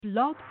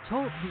Blog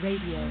Talk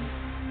Radio.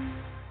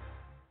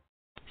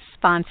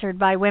 Sponsored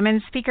by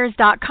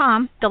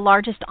WomenSpeakers.com, the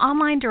largest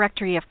online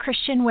directory of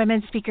Christian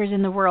women speakers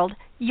in the world.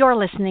 You're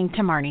listening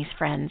to Marnie's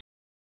Friends.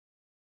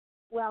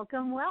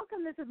 Welcome.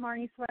 This is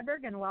Marnie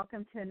Swedberg, and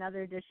welcome to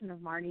another edition of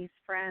Marnie's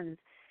Friends.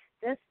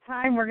 This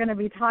time we're going to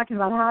be talking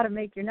about how to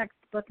make your next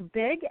book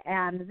big,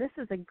 and this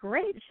is a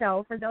great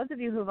show for those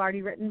of you who have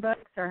already written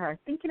books or are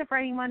thinking of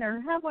writing one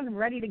or have one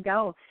ready to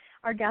go.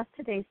 Our guest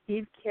today,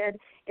 Steve Kidd,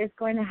 is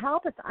going to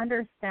help us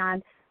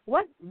understand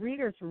what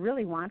readers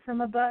really want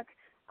from a book,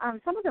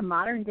 some of the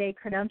modern-day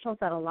credentials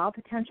that allow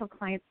potential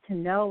clients to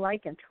know,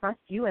 like, and trust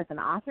you as an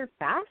author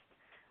fast,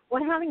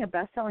 what having a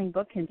best-selling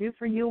book can do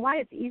for you, why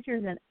it's easier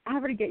than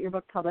ever to get your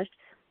book published,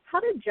 how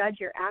to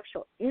judge your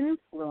actual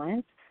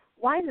influence,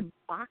 why the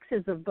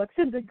boxes of books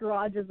in the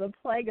garage is a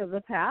plague of the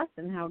past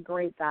and how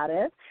great that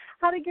is,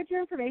 how to get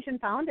your information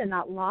found and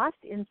not lost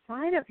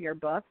inside of your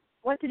book,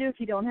 what to do if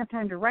you don't have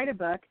time to write a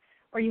book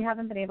or you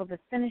haven't been able to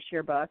finish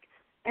your book,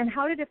 and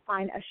how to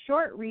define a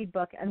short read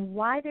book and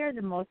why they're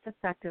the most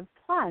effective,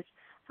 plus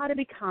how to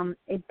become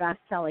a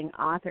best-selling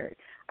author.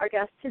 Our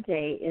guest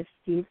today is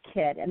Steve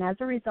Kidd, and as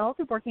a result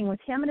of working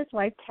with him and his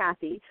wife,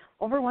 Kathy,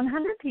 over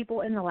 100 people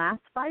in the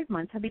last 5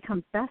 months have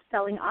become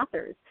best-selling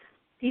authors.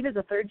 Steve is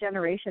a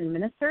third-generation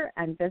minister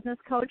and business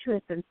coach who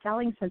has been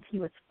selling since he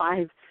was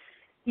 5.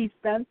 He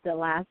spent the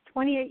last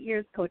 28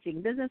 years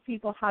coaching business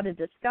people how to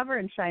discover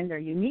and shine their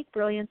unique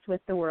brilliance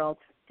with the world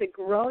to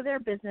grow their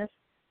business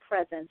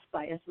presence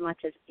by as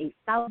much as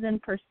 1,000%.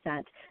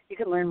 You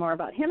can learn more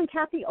about him and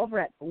Kathy over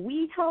at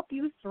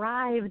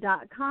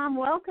WeHelpYouThrive.com.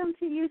 Welcome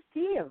to you,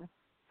 Steve.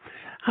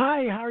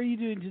 Hi, how are you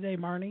doing today,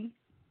 Marnie?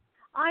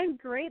 I'm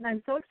great, and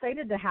I'm so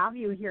excited to have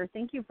you here.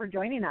 Thank you for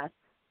joining us.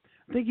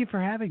 Thank you for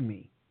having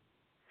me.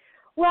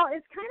 Well,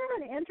 it's kind of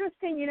an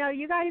interesting,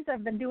 you guys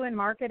have been doing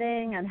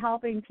marketing and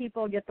helping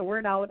people get the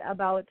word out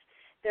about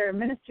their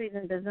ministries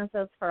and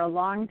businesses for a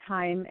long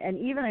time. And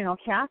even, I know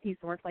Kathy's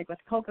worked like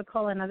with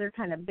Coca-Cola and other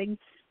kind of big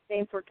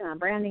names working on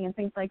branding and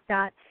things like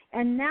that.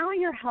 And now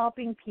you're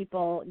helping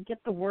people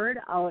get the word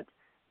out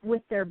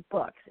with their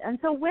books. And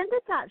so when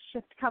did that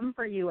shift come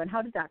for you, and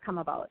how did that come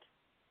about?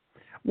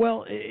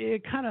 Well,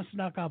 it kind of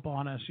snuck up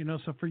on us,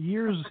 so for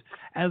years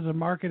as a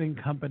marketing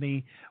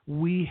company,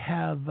 we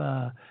have,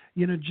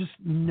 just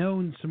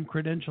known some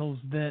credentials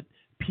that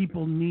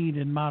people need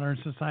in modern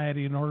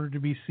society in order to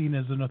be seen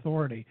as an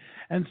authority.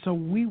 And so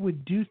we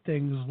would do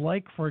things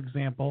like, for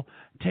example,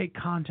 take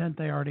content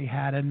they already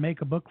had and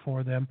make a book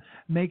for them,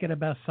 make it a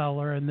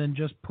bestseller, and then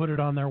just put it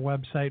on their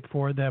website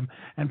for them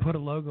and put a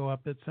logo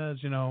up that says,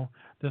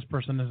 this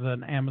person is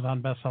an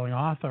Amazon bestselling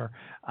author.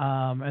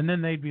 And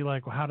then they'd be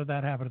like, well, how did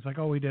that happen? It's like,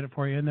 oh, we did it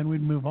for you. And then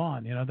we'd move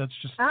on. That's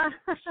just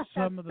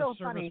some of the so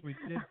service funny. we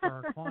did for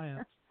our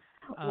clients.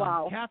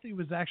 Wow. Kathy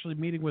was actually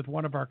meeting with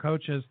one of our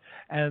coaches,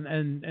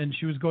 and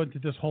she was going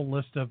through this whole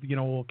list of,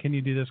 well, can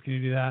you do this, can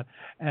you do that?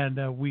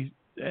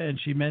 And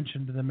she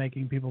mentioned the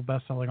making people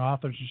best-selling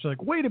authors. And she's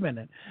like, wait a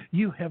minute,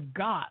 you have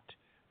got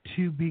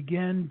to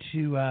begin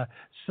to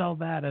sell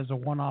that as a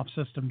one-off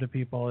system to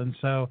people. And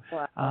so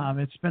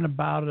it's been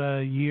about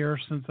a year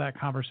since that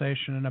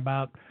conversation and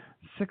about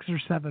 6 or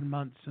 7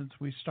 months since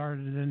we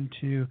started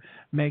into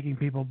making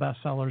people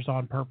bestsellers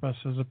on purpose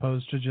as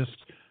opposed to just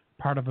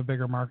part of a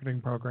bigger marketing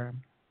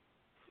program.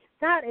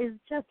 That is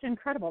just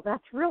incredible.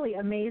 That's really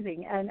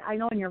amazing. And I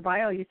know in your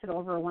bio you said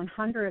over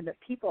 100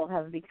 people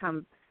have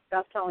become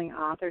best-selling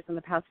authors in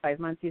the past 5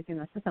 months using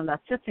the system.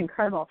 That's just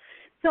incredible.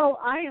 So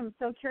I am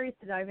so curious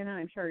to dive in, and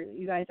I'm sure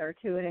you guys are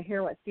too, and to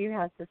hear what Steve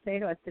has to say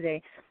to us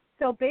today.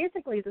 So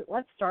basically,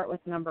 let's start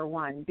with number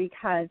one,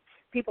 because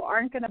people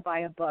aren't going to buy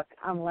a book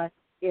unless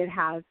it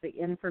has the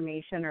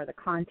information or the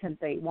content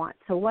they want.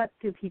 So what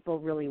do people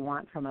really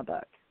want from a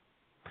book?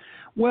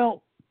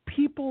 Well,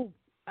 people,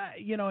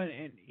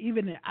 and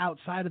even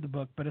outside of the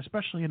book, but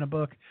especially in a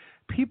book,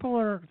 people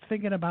are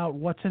thinking about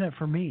what's in it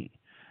for me.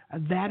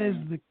 That is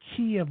the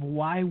key of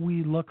why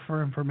we look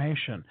for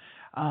information.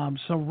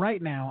 So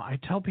right now, I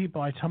tell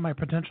my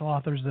potential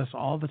authors this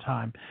all the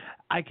time.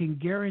 I can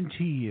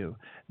guarantee you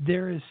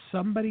there is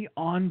somebody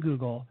on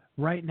Google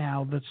right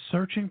now that's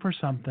searching for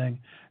something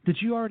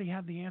that you already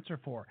have the answer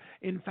for.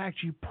 In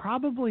fact, you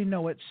probably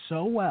know it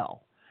so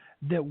well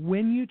that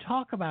when you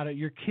talk about it,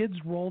 your kids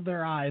roll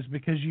their eyes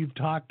because you've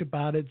talked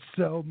about it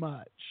so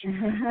much.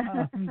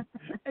 And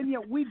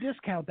yet we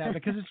discount that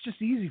because it's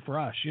just easy for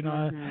us,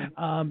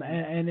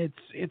 and it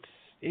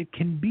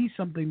can be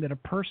something that a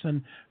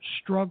person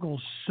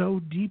struggles so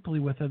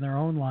deeply with in their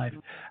own life.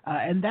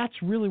 And that's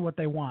really what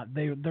they want.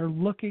 They're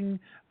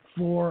looking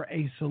for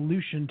a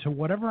solution to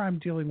whatever I'm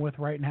dealing with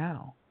right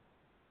now.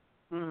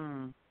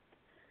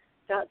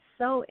 That's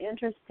so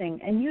interesting.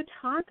 And you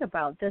talk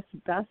about this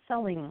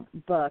best-selling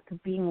book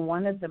being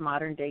one of the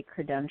modern-day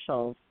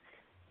credentials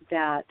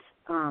that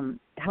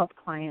help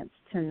clients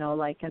to know,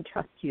 like, and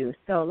trust you.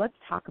 So let's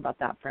talk about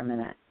that for a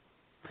minute.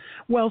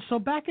 Well, so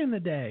back in the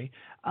day,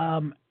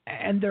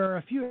 and there are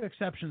a few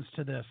exceptions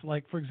to this.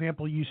 Like, for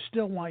example, you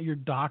still want your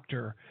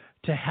doctor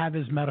to have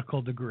his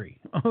medical degree.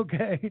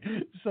 Okay,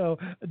 so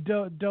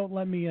don't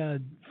let me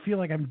feel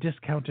like I'm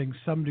discounting.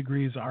 Some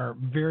degrees are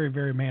very,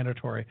 very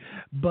mandatory,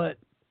 but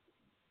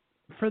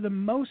for the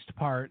most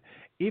part,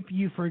 if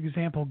you, for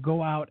example,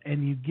 go out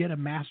and you get a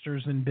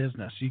master's in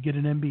business, you get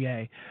an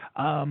MBA,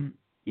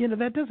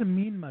 that doesn't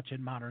mean much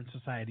in modern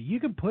society. You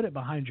can put it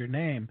behind your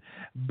name,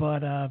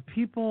 but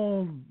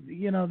people,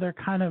 they're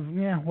kind of,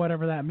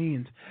 whatever that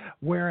means.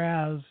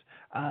 Whereas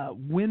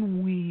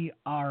when we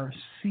are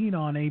seen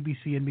on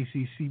ABC,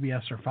 NBC,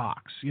 CBS, or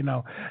Fox,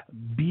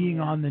 being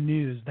on the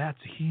news, that's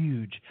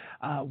huge.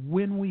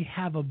 When we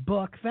have a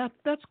book,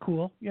 that's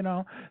cool.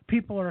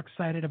 People are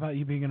excited about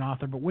you being an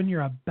author, but when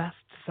you're a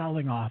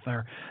best-selling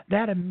author,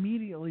 that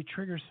immediately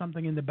triggers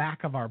something in the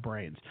back of our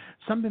brains,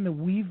 something that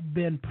we've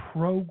been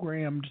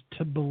programmed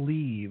to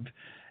believe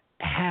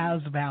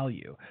has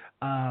value,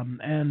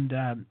 and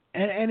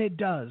it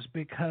does,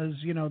 because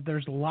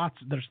there's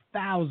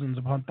thousands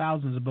upon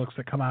thousands of books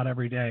that come out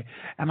every day,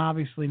 and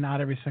obviously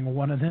not every single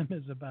one of them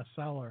is a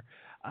bestseller.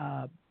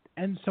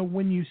 And so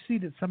when you see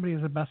that somebody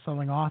is a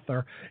best-selling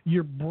author,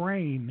 your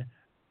brain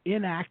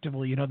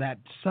inactively, that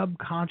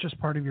subconscious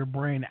part of your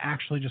brain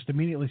actually just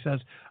immediately says,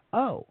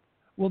 "Oh,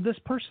 well, this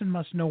person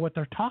must know what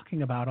they're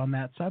talking about on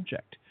that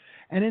subject."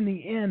 And in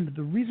the end,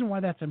 the reason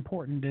why that's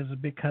important is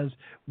because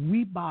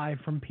we buy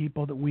from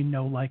people that we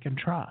know, like, and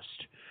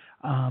trust.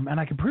 And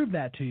I can prove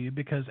that to you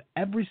because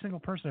every single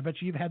person, I bet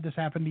you've had this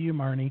happen to you,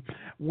 Marnie,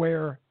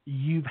 where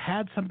you've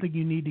had something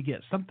you need to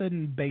get,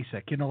 something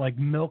basic, like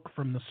milk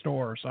from the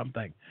store or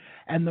something.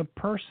 And the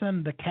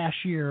person, the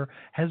cashier,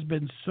 has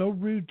been so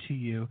rude to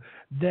you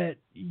that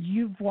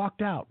you've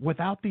walked out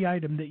without the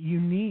item that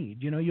you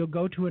need. You'll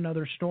go to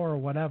another store or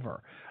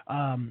whatever.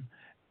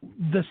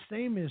 The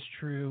same is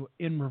true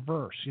in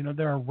reverse.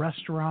 There are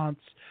restaurants,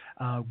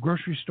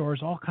 grocery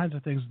stores, all kinds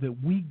of things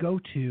that we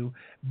go to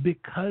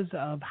because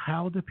of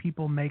how the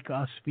people make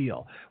us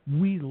feel.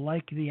 We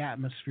like the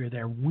atmosphere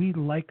there. We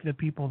like the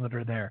people that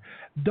are there.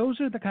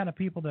 Those are the kind of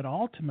people that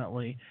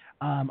ultimately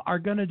are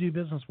going to do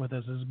business with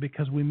us, is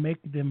because we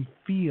make them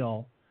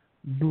feel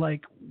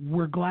like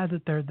we're glad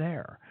that they're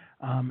there.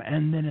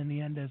 And then in the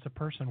end, as a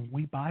person,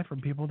 we buy from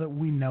people that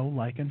we know,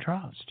 like, and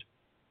trust.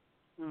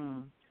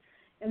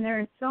 And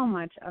there is so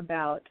much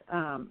about,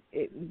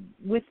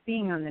 with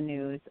being on the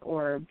news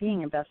or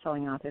being a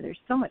best-selling author, there's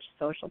so much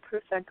social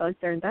proof that goes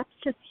there, and that's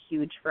just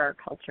huge for our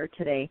culture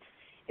today.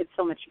 It's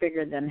so much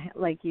bigger than,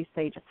 like you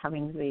say, just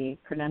having the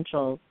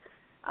credentials.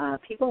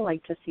 People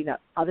like to see that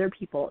other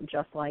people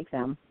just like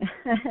them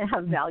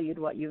have valued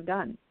what you've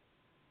done.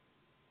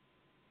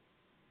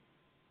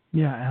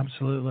 Yeah,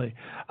 absolutely.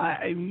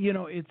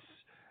 It's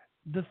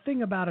the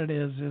thing about it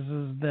is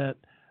that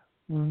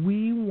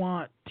we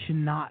want to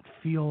not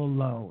feel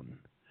alone.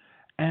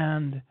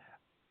 And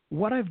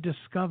what I've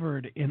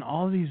discovered in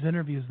all these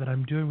interviews that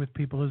I'm doing with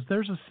people is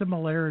there's a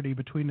similarity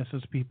between us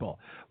as people.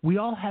 We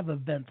all have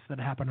events that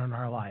happen in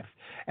our life.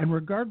 And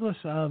regardless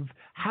of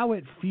how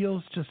it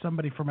feels to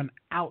somebody from an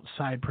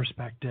outside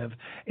perspective,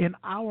 in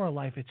our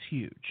life it's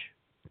huge.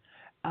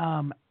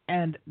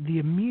 And the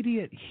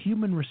immediate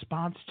human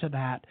response to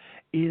that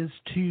is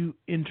to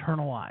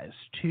internalize,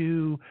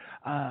 to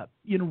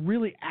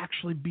really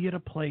actually be at a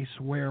place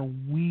where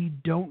we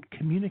don't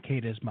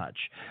communicate as much.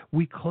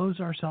 We close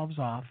ourselves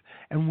off,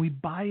 and we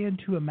buy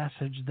into a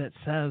message that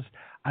says,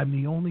 I'm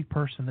the only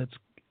person that's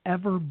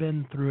ever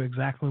been through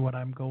exactly what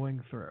I'm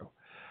going through.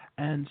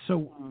 And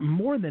so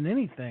more than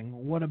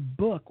anything,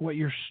 what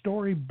your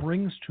story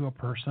brings to a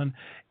person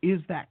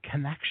is that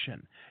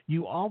connection.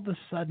 You all of a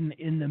sudden,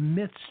 in the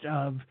midst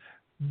of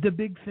the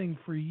big thing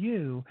for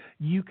you,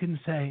 you can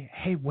say,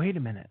 hey, wait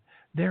a minute,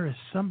 there is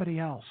somebody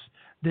else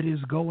that is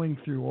going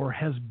through or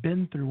has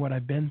been through what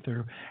I've been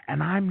through,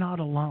 and I'm not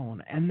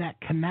alone. And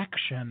that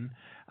connection,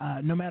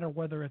 no matter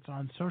whether it's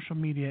on social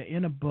media,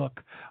 in a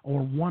book, or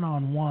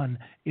one-on-one,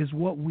 is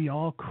what we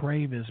all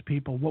crave as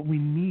people, what we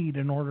need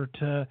in order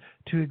to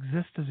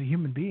exist as a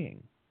human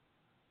being.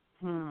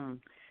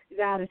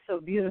 That is so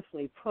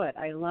beautifully put.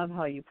 I love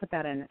how you put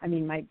that in. I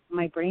mean,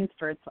 my brain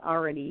starts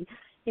already,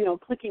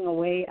 clicking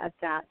away at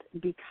that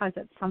because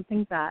it's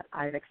something that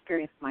I've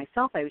experienced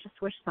myself. I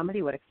just wish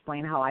somebody would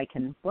explain how I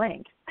can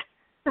blank,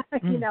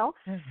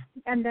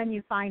 And then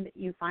you find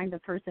the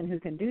person who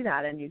can do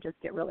that, and you just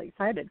get really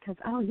excited because,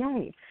 oh,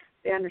 yay,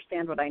 they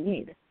understand what I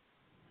need.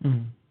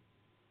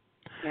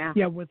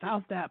 Yeah,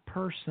 without that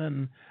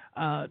person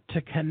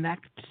to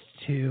connect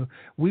to,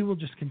 we will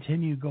just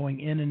continue going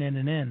in and in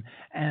and in.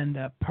 And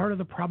part of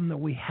the problem that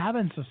we have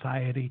in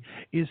society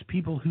is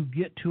people who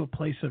get to a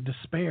place of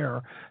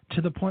despair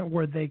to the point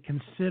where they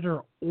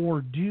consider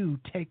or do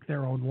take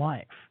their own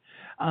life.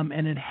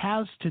 And it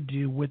has to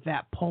do with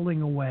that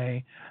pulling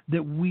away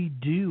that we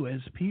do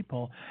as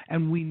people,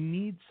 and we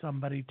need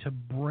somebody to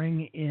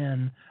bring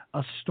in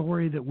a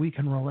story that we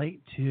can relate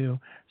to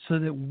so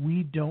that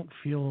we don't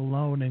feel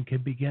alone and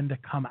can begin to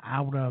come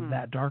out of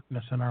that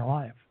darkness in our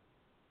life.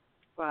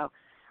 Wow.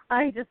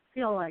 I just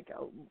feel like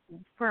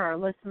for our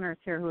listeners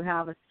here who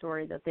have a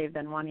story that they've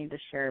been wanting to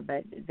share,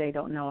 but they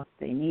don't know if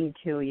they need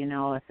to,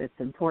 if it's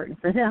important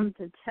for them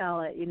to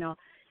tell it,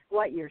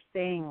 what you're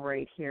saying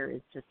right here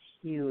is just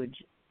huge.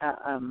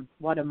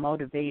 What a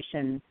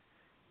motivation.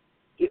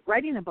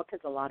 Writing a book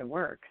is a lot of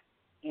work,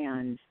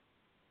 and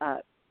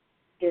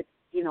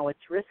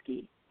it's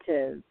risky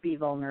to be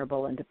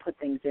vulnerable and to put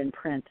things in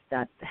print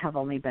that have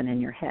only been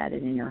in your head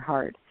and in your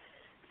heart.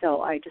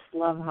 So I just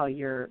love how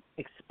you're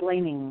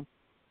explaining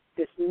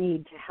this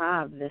need to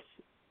have this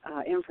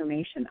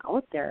information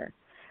out there.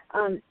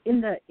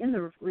 In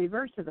the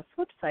reverse, or the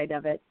flip side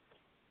of it,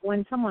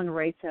 when someone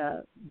writes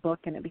a book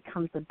and it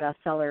becomes a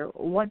bestseller,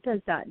 what does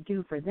that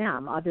do for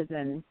them other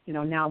than,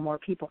 now more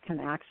people can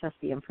access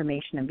the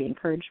information and be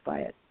encouraged by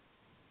it?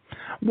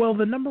 Well,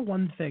 the number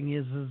one thing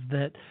is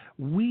that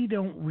we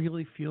don't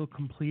really feel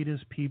complete as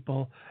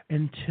people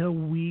until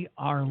we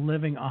are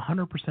living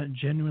 100%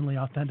 genuinely,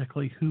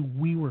 authentically who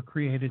we were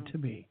created to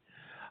be.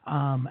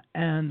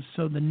 And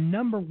so the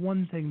number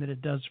one thing that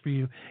it does for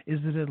you is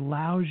that it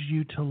allows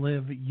you to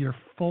live your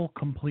full,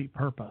 complete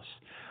purpose.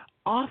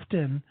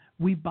 Often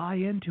we buy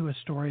into a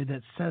story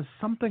that says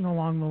something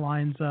along the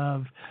lines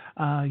of,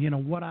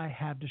 what I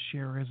have to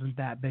share isn't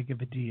that big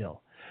of a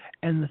deal.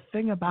 And the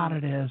thing about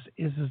it is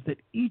that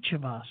each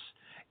of us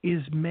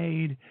is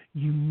made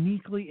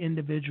uniquely,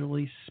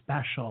 individually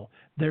special.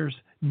 There's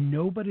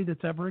nobody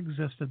that's ever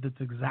existed that's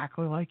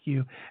exactly like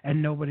you,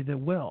 and nobody that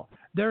will.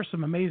 There are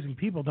some amazing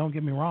people, don't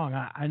get me wrong.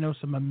 I know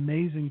some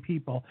amazing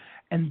people,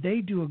 and they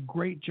do a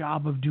great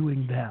job of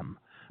doing them.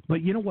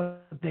 But you know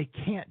what they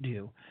can't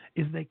do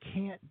is they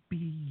can't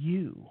be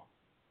you.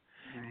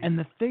 Right. And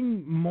the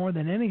thing more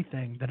than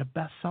anything that a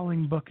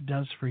best-selling book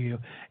does for you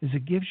is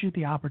it gives you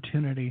the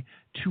opportunity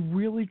to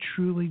really,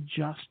 truly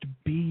just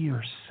be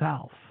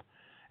yourself.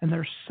 And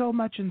there's so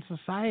much in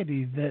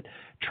society that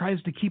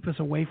tries to keep us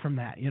away from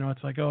that.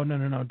 It's like, oh,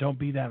 no, don't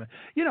be that.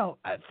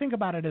 Think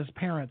about it as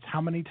parents. How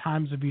many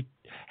times have you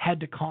had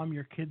to calm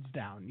your kids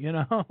down,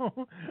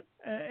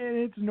 And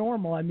it's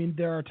normal. I mean,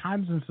 there are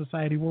times in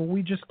society where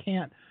we just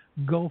can't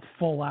go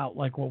full out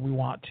like what we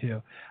want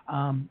to.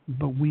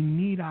 But we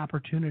need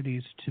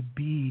opportunities to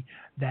be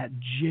that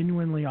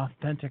genuinely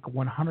authentic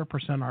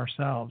 100%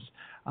 ourselves.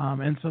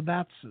 And so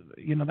that's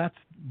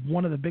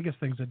one of the biggest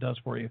things it does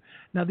for you.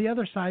 Now, the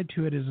other side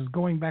to it is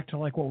going back to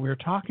like what we were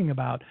talking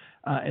about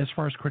as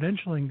far as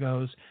credentialing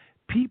goes,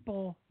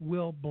 people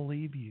will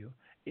believe you.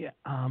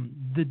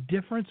 The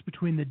difference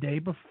between the day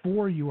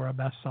before you are a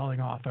best-selling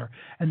author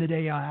and the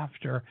day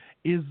after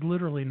is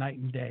literally night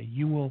and day.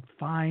 You will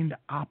find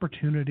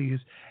opportunities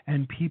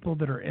and people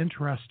that are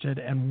interested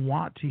and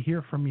want to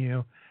hear from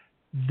you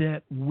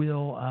that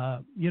will,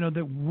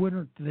 that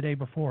wouldn't the day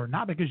before.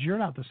 Not because you're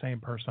not the same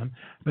person,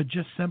 but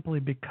just simply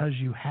because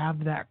you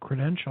have that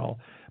credential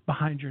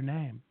behind your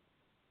name.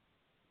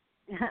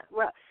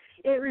 Well,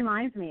 it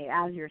reminds me,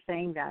 as you're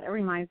saying that,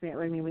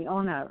 we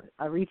own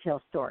a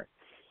retail store.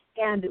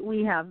 And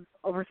we have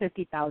over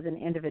 50,000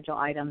 individual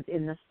items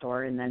in the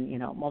store and then,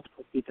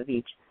 multiple seats of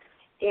each.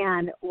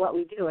 And what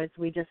we do is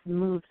we just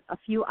move a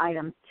few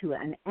items to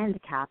an end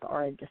cap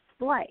or a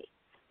display.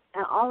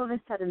 And all of a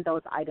sudden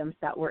those items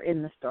that were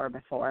in the store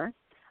before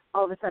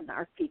all of a sudden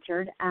are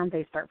featured and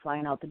they start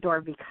flying out the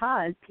door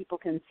because people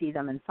can see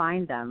them and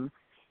find them.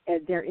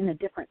 They're in a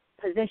different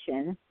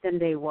position than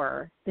they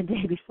were the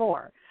day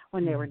before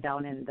when they were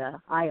down in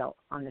the aisle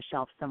on the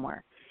shelf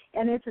somewhere.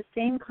 And it's the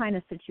same kind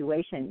of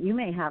situation. You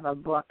may have a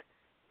book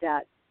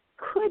that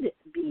could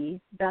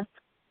be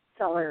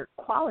bestseller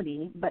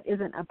quality but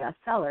isn't a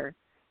bestseller,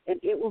 and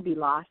it will be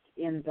lost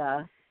in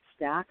the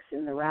stacks,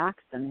 in the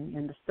racks, and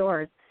in the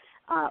stores,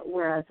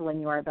 whereas when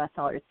you are a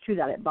bestseller, it's true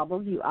that it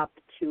bubbles you up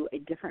to a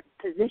different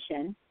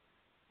position,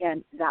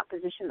 and that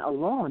position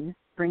alone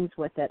brings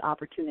with it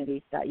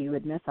opportunities that you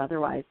would miss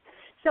otherwise.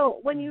 So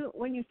when you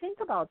think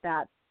about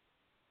that,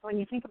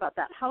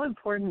 how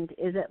important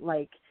is it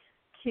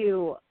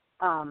to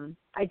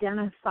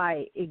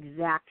identify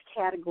exact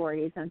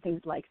categories and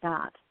things like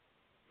that?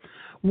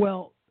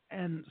 Well,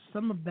 and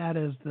some of that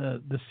is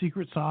the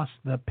secret sauce,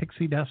 the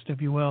pixie dust,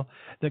 if you will,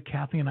 that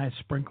Kathy and I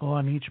sprinkle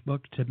on each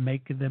book to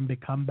make them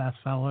become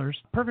bestsellers.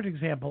 Perfect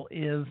example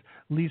is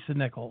Lisa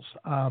Nichols.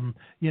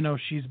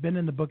 She's been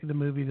in the book of the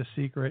movie, The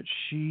Secret.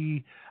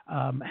 She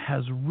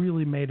has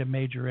really made a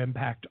major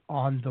impact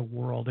on the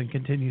world and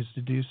continues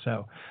to do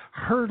so.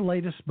 Her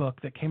latest book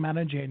that came out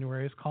in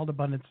January is called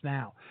Abundance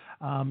Now.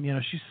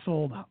 She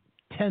sold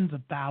tens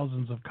of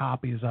thousands of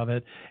copies of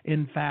it.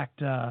 In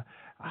fact,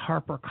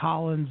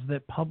 HarperCollins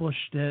that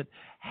published it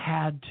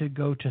had to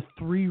go to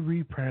 3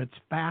 reprints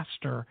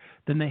faster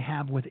than they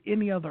have with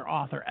any other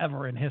author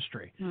ever in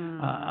history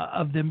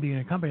of them being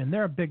a company. And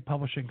they're a big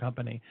publishing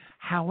company.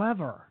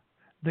 However,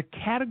 the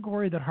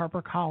category that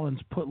HarperCollins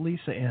put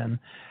Lisa in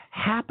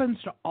happens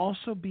to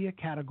also be a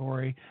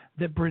category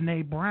that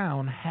Brene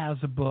Brown has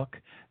a book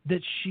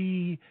that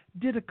she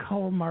did a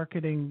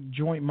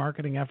joint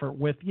marketing effort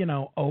with,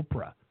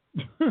 Oprah.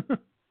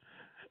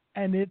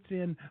 And it's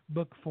in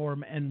book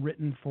form and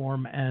written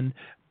form, and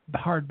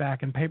hardback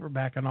and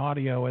paperback and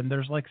audio, and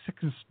there's like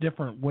 6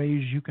 different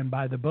ways you can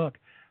buy the book.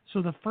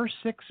 So the first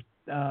 6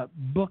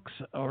 books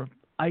or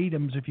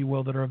items, if you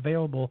will, that are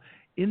available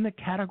in the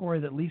category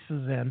that Lisa's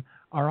in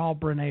are all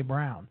Brené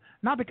Brown.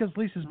 Not because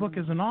Lisa's book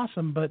isn't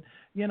awesome, but,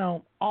 you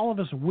know, all of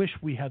us wish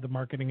we had the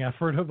marketing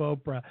effort of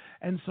Oprah.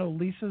 And so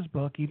Lisa's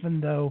book,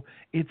 even though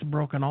it's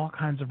broken all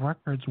kinds of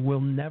records,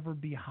 will never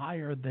be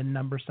higher than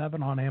number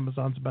 7 on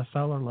Amazon's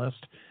bestseller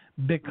list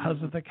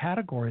because of the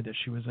category that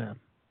she was in.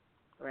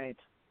 Right.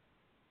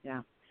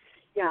 Yeah.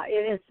 Yeah,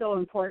 it is so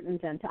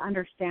important and to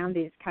understand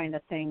these kind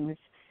of things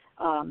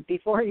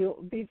before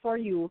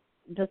you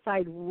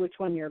decide which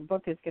one your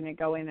book is going to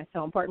go in is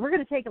so important. We're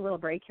going to take a little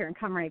break here and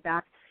come right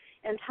back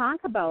and talk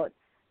about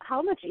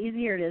how much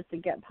easier it is to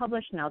get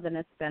published now than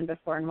it's been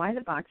before and why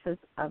the boxes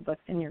of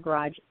books in your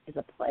garage is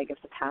a plague of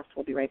the past.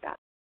 We'll be right back.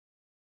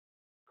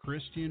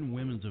 Christian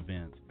Women's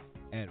Events.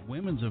 At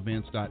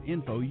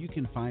womensevents.info, you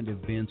can find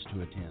events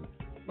to attend.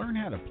 Learn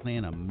how to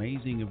plan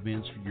amazing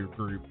events for your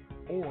group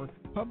or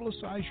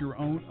publicize your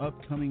own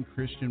upcoming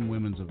Christian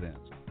women's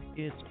events.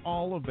 It's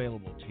all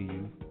available to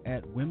you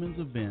at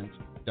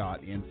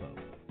womensevents.info.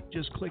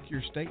 Just click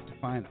your state to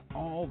find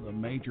all the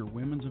major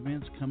women's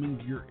events coming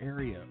to your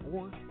area,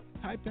 or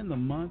type in the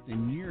month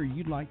and year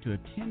you'd like to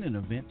attend an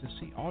event to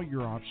see all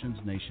your options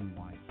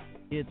nationwide.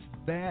 It's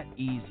that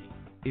easy.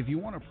 If you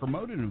want to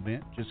promote an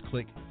event, just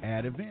click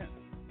Add Event.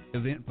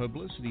 Event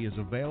publicity is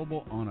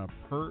available on a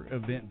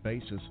per-event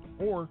basis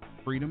or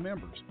free to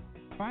members.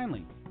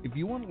 Finally, if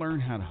you want to learn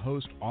how to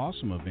host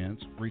awesome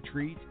events,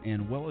 retreats,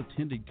 and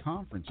well-attended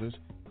conferences,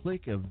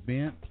 click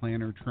Event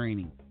Planner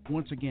Training.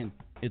 Once again,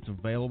 it's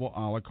available a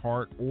la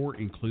carte or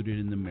included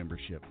in the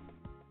membership.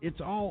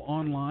 It's all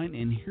online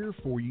and here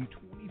for you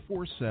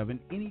 24/7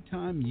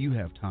 anytime you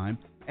have time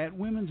at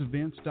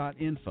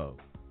womensevents.info.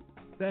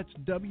 That's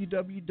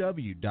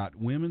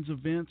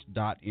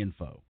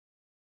www.womensevents.info.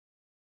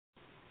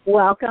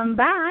 Welcome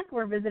back.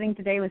 We're visiting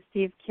today with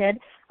Steve Kidd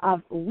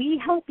of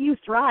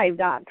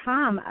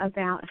WeHelpYouThrive.com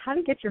about how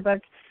to get your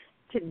book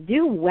to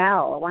do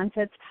well once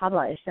it's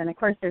published. And, of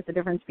course, there's a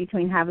difference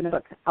between having a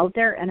book out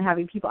there and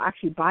having people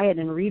actually buy it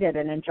and read it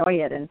and enjoy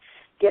it and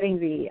getting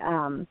the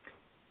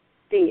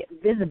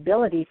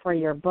visibility for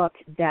your book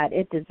that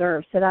it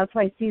deserves. So that's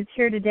why Steve's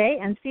here today.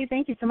 And, Steve,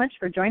 thank you so much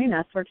for joining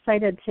us. We're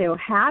excited to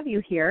have you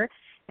here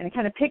and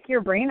kind of pick your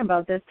brain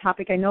about this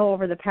topic. I know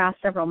over the past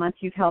several months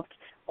you've helped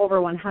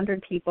over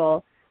 100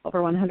 people,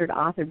 over 100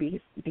 authors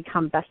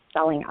become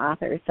best-selling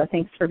authors. So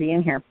thanks for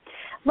being here.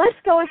 Let's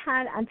go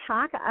ahead and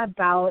talk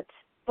about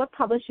book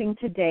publishing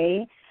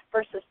today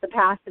versus the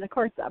past. And, of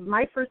course,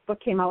 my first book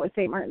came out with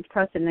St. Martin's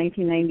Press in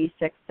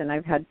 1996, and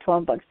I've had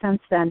 12 books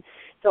since then.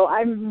 So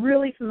I'm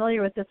really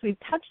familiar with this. We've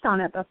touched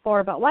on it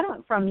before, but why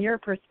don't, from your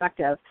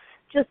perspective,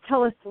 just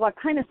tell us what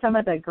kind of some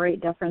of the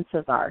great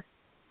differences are.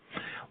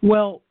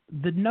 Well,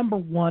 the number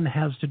one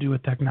has to do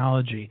with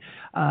technology.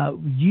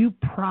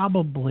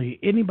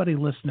 Anybody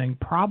listening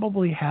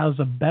probably has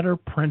a better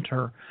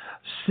printer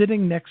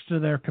sitting next to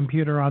their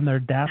computer on their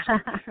desk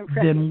right.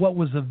 than what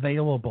was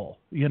available.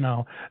 You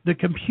know, the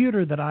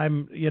computer that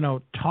I'm,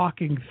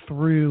 talking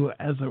through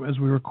as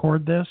we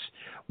record this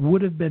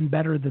would have been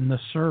better than the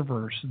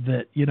servers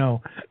that,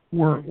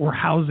 were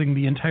housing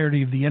the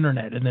entirety of the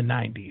internet in the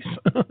 90s.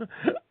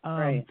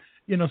 Right.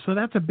 So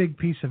that's a big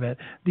piece of it.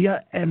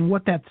 And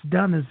what that's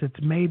done is it's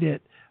made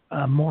it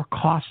more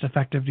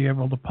cost-effective to be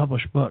able to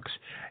publish books.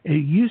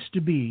 It used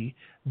to be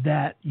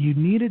that you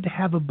needed to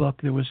have a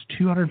book that was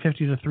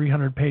 250 to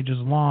 300 pages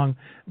long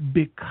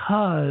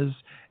because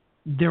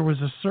there was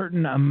a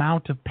certain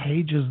amount of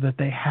pages that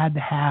they had to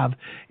have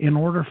in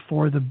order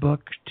for the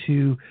book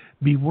to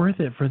be worth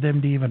it for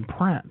them to even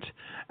print.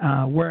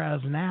 Whereas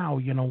now,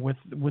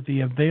 with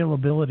the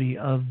availability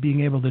of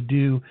being able to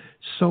do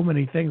so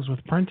many things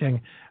with printing,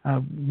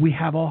 we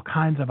have all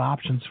kinds of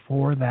options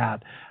for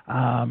that.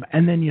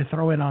 And then you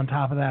throw in on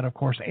top of that, of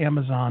course,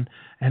 Amazon,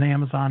 and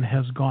Amazon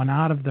has gone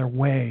out of their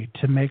way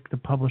to make the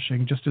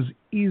publishing just as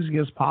easy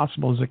as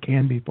possible as it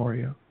can be for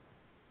you.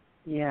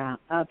 Yeah,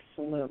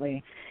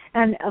 absolutely.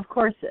 And, of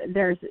course,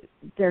 there's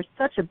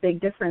such a big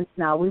difference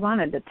now. We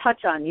wanted to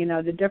touch on,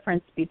 the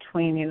difference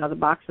between, the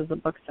boxes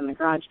of books in the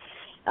garage,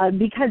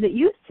 because it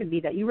used to be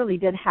that you really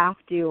did have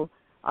to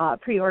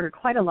pre-order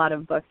quite a lot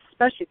of books,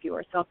 especially if you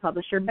were a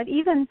self-publisher. But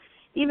even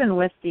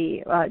with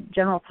the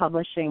general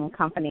publishing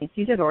companies,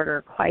 you did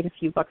order quite a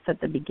few books at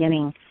the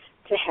beginning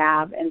to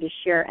have and to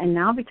share. And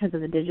now because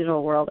of the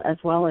digital world as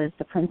well as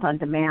the print on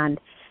demand,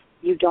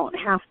 you don't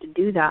have to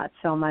do that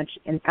so much.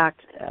 In fact,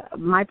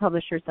 my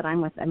publishers that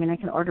I'm with, I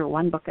can order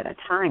one book at a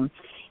time.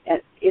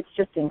 It's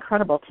just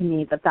incredible to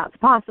me that that's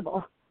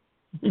possible.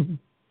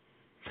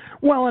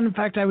 Well, and in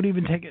fact, I would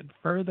even take it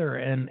further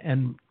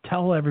and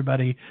tell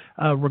everybody,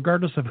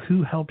 regardless of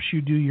who helps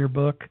you do your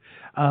book,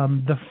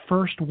 the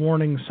first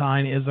warning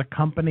sign is a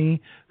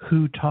company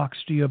who talks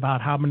to you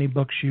about how many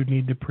books you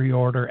need to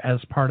pre-order as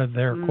part of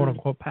their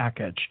quote-unquote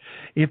package.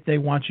 If they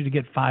want you to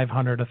get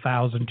 500,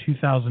 1,000,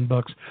 2,000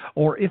 books,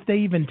 or if they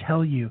even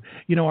tell you,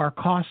 our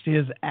cost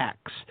is X,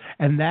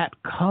 and that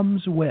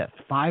comes with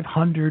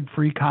 500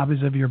 free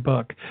copies of your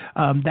book,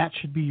 that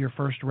should be your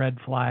first red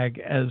flag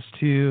as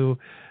to,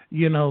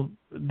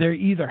 they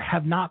either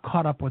have not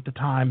caught up with the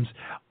times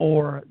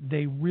or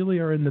they really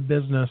are in the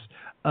business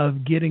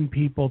of getting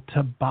people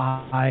to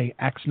buy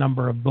X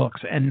number of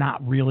books and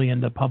not really in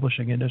the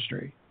publishing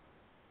industry.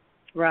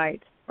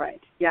 Right.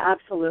 Yeah,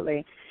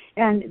 absolutely.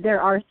 And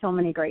there are so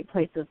many great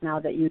places now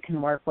that you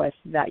can work with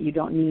that you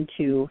don't need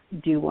to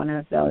do one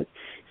of those.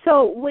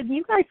 So when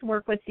you guys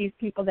work with these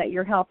people that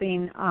you're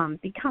helping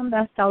become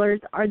bestsellers,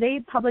 are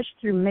they published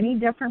through many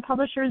different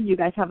publishers? Do you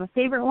guys have a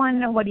favorite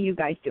one? Or what do you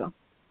guys do?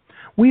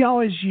 We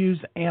always use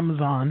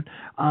Amazon.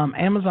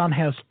 Amazon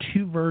has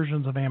two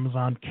versions of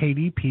Amazon.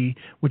 KDP,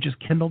 which is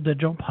Kindle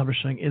Digital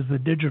Publishing, is the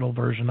digital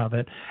version of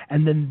it.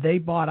 And then they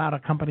bought out a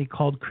company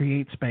called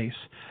CreateSpace,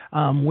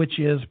 which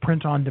is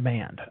print on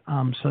demand.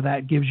 So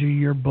that gives you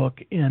your book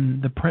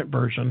in the print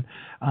version.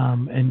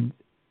 And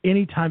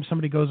anytime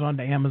somebody goes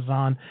onto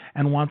Amazon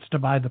and wants to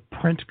buy the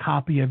print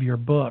copy of your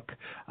book,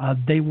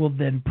 they will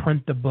then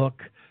print the book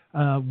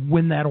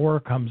when that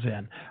order comes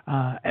in,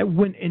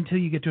 until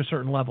you get to a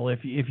certain level. If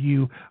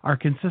you are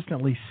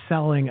consistently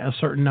selling a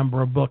certain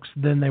number of books,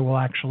 then they will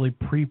actually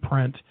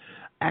pre-print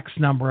X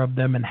number of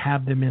them and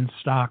have them in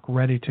stock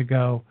ready to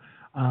go.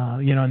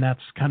 And that's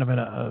kind of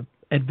an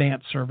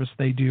advanced service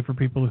they do for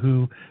people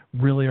who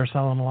really are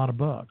selling a lot of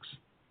books.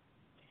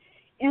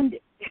 And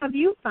have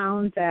you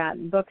found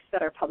that books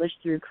that are published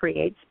through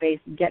CreateSpace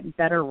get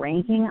better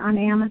ranking on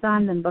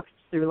Amazon than books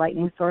through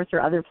Lightning Source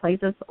or other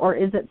places, or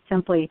is it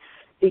simply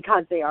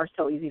because they are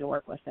so easy to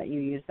work with that you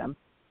use them?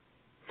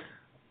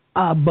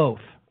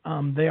 Both.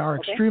 They are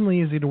extremely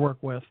easy to work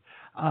with.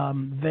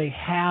 They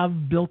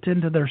have built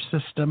into their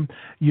system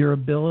your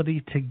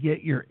ability to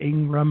get your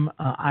Ingram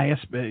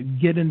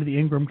get into the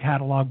Ingram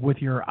catalog with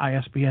your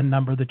ISBN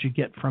number that you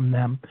get from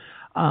them.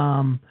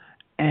 And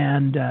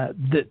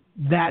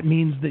that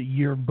means that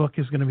your book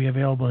is going to be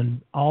available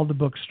in all the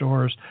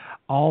bookstores,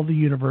 all the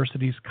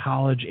universities,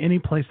 college, any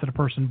place that a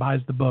person buys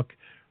the book.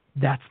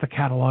 That's the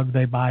catalog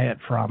they buy it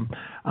from.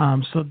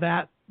 So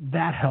that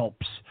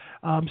helps.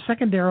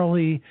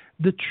 Secondarily,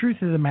 the truth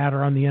of the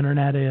matter on the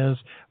internet is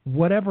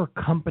whatever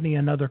company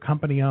another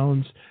company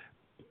owns,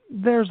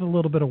 there's a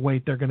little bit of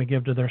weight they're going to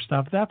give to their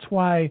stuff. That's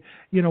why,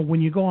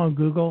 when you go on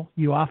Google,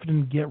 you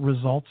often get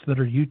results that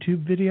are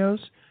YouTube videos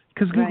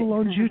because Google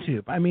owns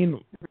YouTube. I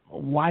mean,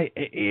 why?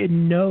 It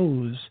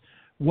knows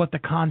what the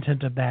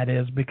content of that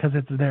is because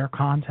it's their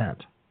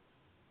content.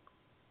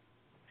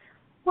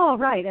 Well,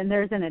 right, and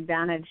there's an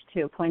advantage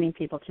to pointing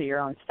people to your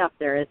own stuff.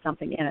 There is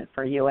something in it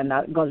for you, and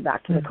that goes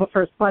back to the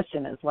first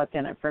question: is what's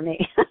in it for me?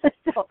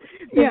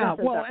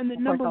 And the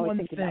number one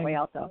thing, that way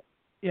also.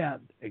 Yeah,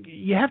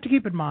 you have to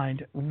keep in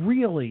mind.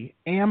 Really,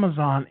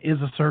 Amazon is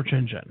a search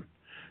engine,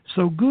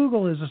 so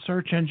Google is a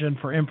search engine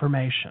for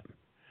information.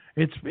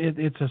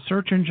 It's a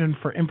search engine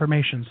for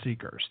information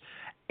seekers.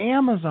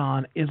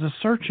 Amazon is a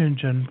search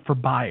engine for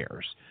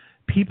buyers.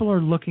 People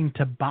are looking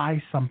to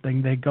buy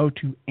something. They go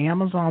to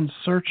Amazon's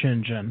search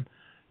engine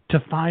to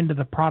find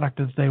the product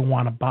that they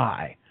want to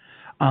buy.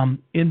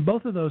 In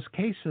both of those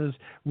cases,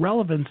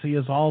 relevancy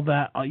is all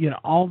that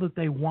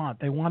they want.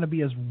 They want to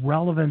be as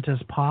relevant as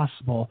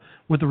possible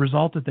with the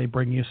result that they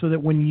bring you, so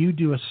that when you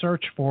do a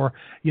search for,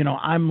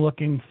 I'm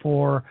looking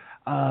for,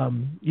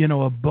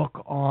 a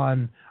book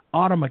on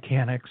auto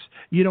mechanics,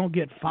 you don't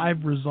get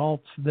 5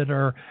 results that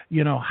are,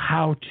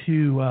 how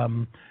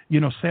to,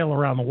 sail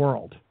around the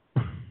world.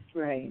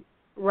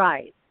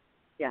 Right.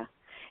 Yeah.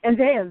 And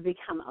they have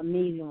become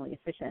amazingly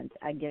efficient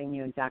at getting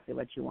you exactly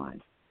what you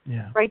want.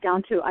 Yeah. Right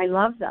down to, I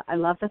love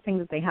the thing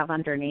that they have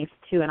underneath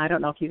too, and I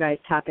don't know if you guys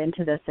tap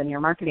into this in your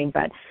marketing,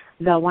 but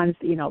the ones,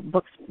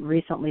 books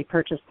recently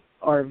purchased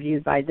or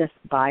viewed by this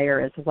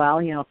buyer as well,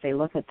 if they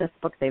look at this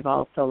book, they've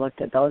also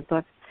looked at those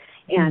books.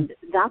 And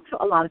that's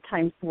a lot of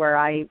times where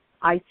I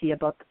see a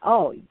book,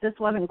 oh, this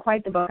wasn't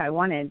quite the book I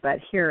wanted, but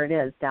here it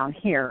is, down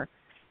here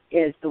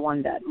is the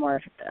one that more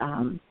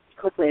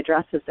quickly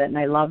addresses it. And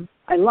I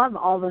love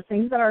all the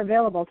things that are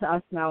available to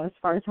us now as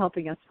far as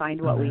helping us find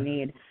what we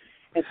need.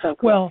 It's so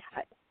cool. Well,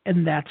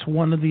 and that's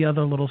one of the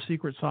other little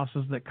secret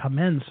sauces that come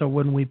in. So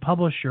when we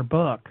publish your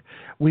book,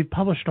 we've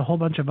published a whole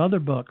bunch of other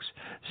books.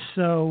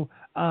 So,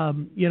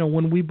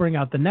 when we bring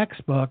out the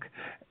next book,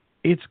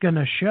 it's going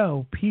to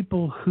show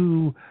people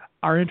who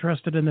are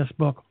interested in this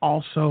book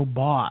also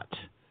bought.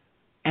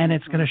 And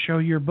it's going to show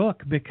your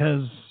book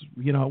because,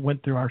 it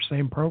went through our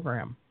same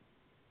program.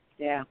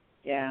 Yeah.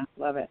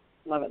 Love it.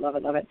 Well,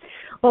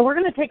 we're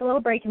going to take a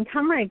little break and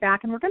come right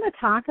back, and we're going to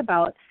talk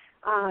about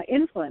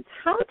influence,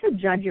 how to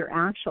judge your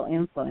actual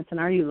influence, and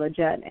are you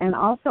legit, and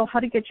also how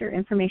to get your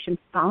information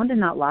found and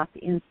not lost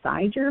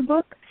inside your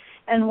book,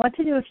 and what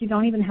to do if you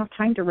don't even have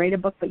time to write a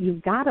book, but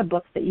you've got a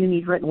book that you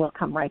need written. We'll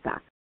come right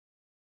back.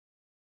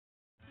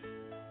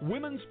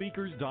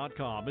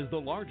 WomenSpeakers.com is the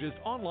largest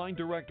online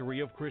directory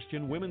of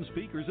Christian women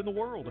speakers in the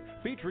world,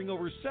 featuring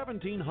over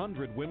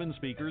 1,700 women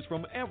speakers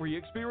from every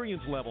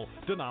experience level,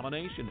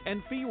 denomination,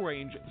 and fee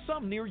range,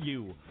 some near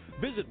you.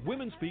 Visit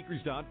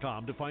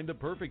WomenSpeakers.com to find the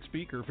perfect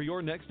speaker for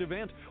your next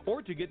event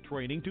or to get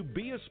training to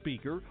be a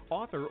speaker,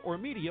 author, or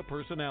media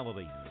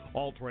personality.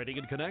 All training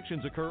and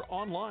connections occur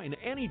online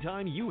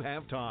anytime you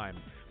have time.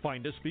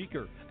 Find a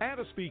speaker, add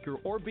a speaker,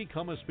 or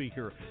become a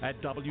speaker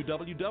at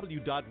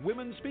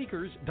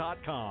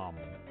www.womenspeakers.com.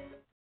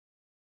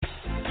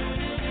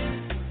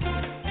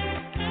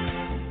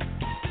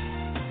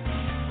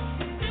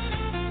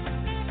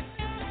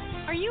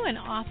 Are you an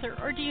author,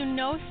 or do you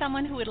know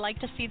someone who would like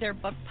to see their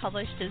book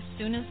published as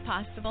soon as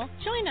possible?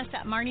 Join us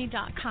at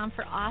Marnie.com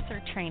for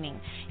author training.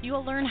 You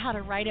will learn how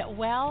to write it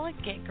well,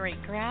 get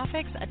great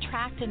graphics,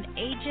 attract an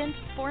agent,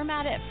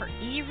 format it for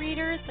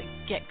e-readers,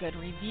 get good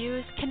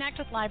reviews, connect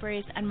with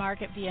libraries, and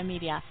market via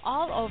media.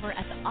 All over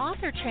at the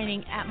author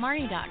training at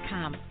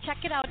Marnie.com. Check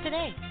it out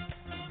today.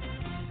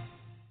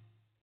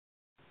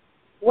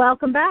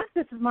 Welcome back.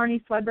 This is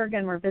Marnie Swedberg,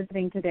 and we're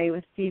visiting today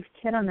with Steve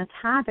Kidd on the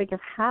topic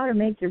of how to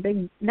make your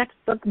next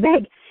book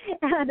big.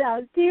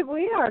 And Steve,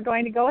 we are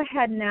going to go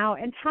ahead now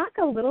and talk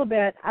a little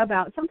bit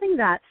about something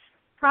that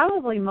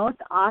probably most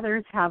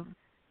authors have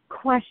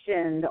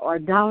questioned or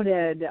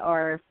doubted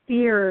or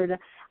feared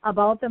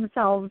about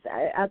themselves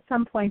at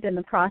some point in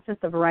the process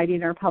of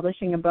writing or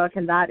publishing a book,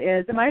 and that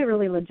is, am I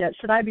really legit?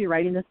 Should I be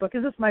writing this book?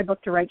 Is this my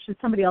book to write? Should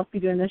somebody else be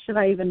doing this? Should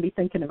I even be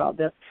thinking about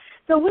this?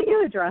 So will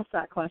you address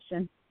that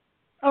question?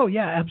 Oh,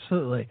 yeah,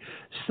 absolutely.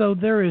 So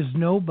there is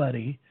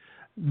nobody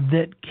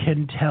that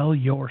can tell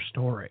your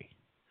story.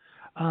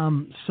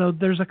 So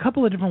there's a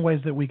couple of different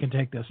ways that we can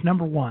take this.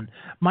 Number one,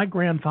 my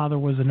grandfather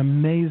was an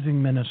amazing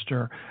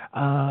minister,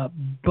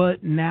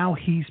 but now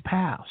he's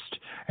passed.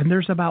 And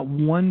there's about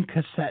one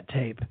cassette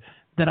tape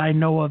that I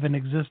know of in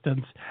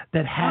existence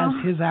that has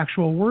his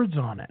actual words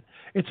on it.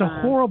 It's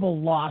a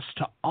horrible loss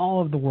to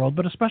all of the world,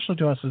 but especially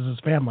to us as his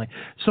family.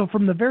 So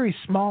from the very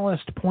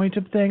smallest point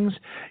of things,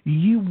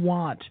 you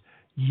want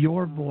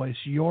your voice,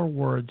 your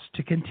words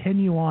to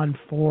continue on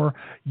for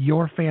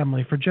your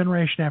family, for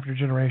generation after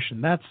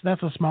generation. That's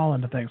a small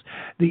end of things.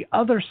 The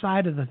other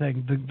side of the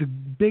thing, the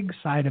big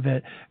side of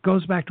it,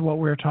 goes back to what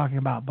we were talking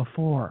about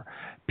before.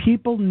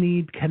 People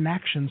need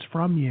connections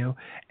from you,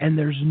 and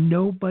there's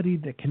nobody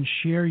that can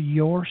share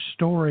your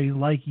story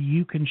like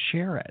you can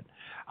share it.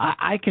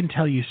 I can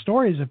tell you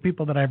stories of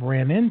people that I've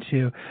ran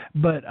into,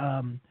 but,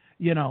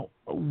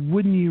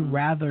 wouldn't you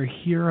rather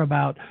hear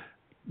about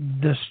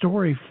the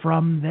story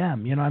from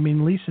them?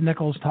 Lisa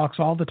Nichols talks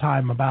all the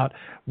time about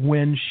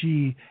when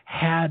she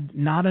had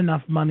not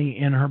enough money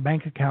in her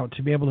bank account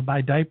to be able to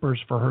buy diapers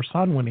for her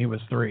son when he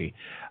was 3.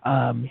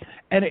 And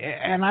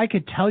I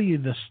could tell you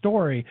the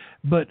story,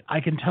 but I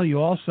can tell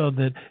you also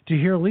that to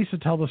hear Lisa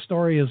tell the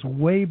story is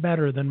way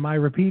better than my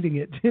repeating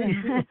it to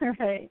you.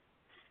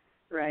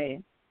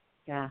 Right.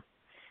 Yeah.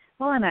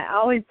 Well, and I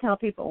always tell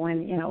people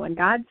when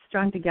God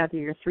strung together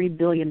your 3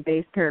 billion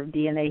base pair of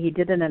DNA, he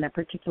did it in a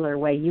particular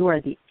way. You are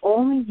the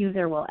only you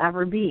there will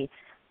ever be.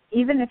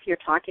 Even if you're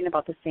talking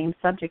about the same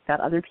subject that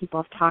other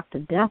people have talked to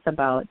death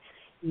about,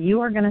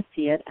 you are going to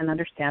see it and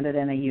understand it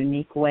in a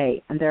unique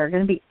way. And there are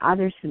going to be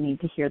others who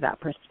need to hear that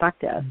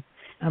perspective.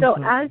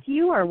 Absolutely. So as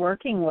you're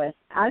working with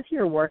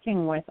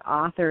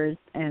authors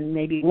and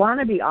maybe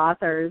wannabe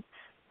authors,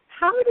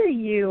 how do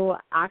you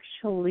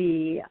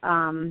actually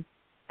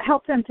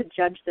help them to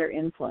judge their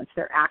influence,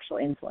 their actual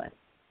influence?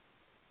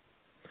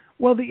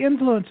 Well, the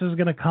influence is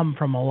going to come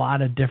from a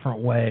lot of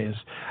different ways.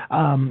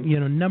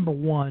 Number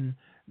one,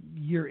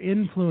 your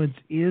influence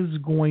is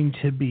going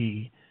to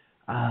be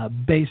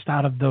based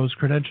out of those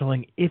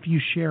credentialing if you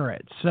share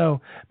it. So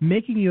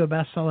making you a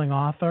best-selling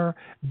author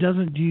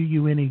doesn't do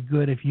you any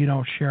good if you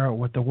don't share it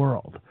with the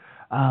world.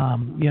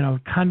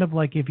 Kind of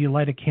like if you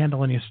light a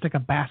candle and you stick a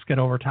basket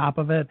over top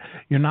of it,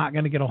 you're not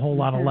going to get a whole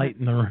lot of light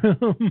in the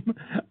room.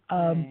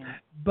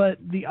 But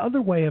the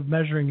other way of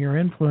measuring your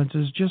influence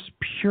is just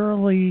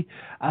purely,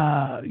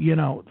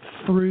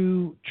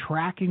 through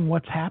tracking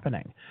what's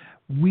happening.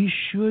 We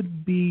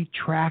should be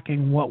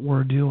tracking what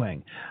we're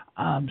doing.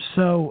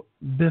 So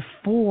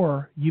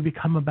before you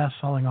become a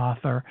best-selling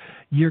author,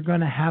 you're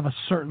going to have a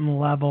certain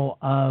level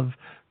of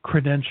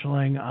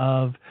credentialing,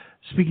 of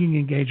speaking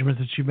engagements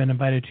that you've been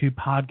invited to,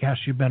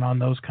 podcasts you've been on,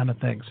 those kind of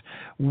things.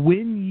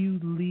 When you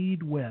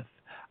lead with,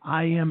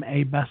 I am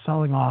a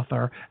best-selling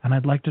author, and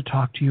I'd like to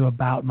talk to you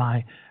about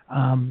my,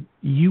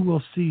 you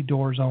will see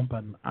doors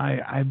open.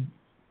 I've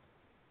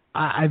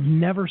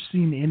never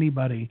seen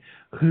anybody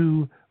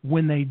who,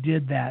 when they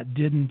did that,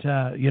 didn't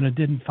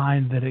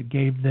find that it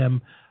gave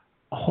them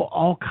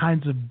all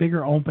kinds of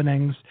bigger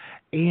openings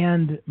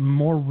and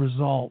more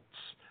results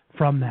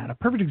from that. A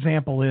perfect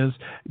example is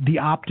the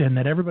opt-in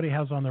that everybody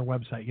has on their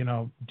website.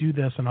 Do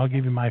this and I'll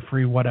give you my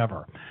free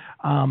whatever.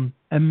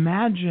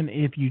 Imagine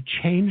if you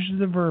changed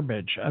the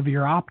verbiage of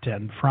your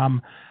opt-in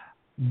from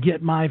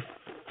get my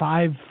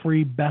 5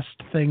 free best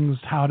things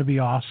how to be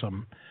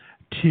awesome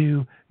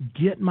to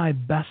get my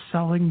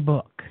best-selling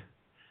book,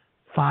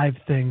 5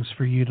 things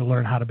for you to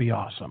learn how to be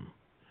awesome.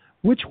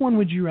 Which one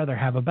would you rather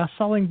have, a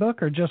best-selling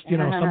book or just,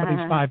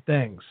 somebody's 5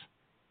 things?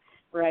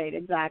 Right,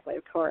 exactly,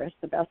 of course,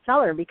 the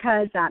bestseller,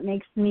 because that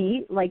makes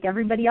me, like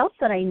everybody else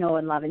that I know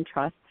and love and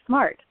trust,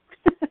 smart.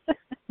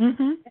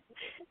 Mm-hmm.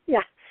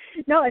 Yeah.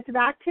 No, it's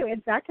back to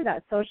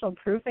that social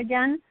proof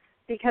again,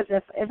 because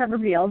if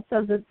everybody else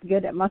says it's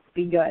good, it must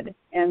be good.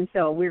 And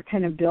so we're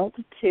kind of built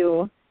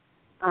to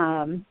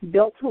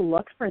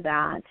look for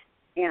that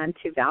and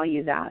to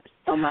value that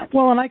so much.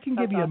 Well, and I can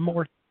give you a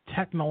more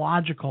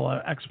technological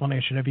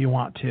explanation if you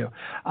want to.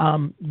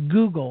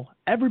 Google,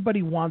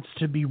 everybody wants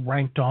to be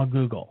ranked on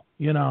Google.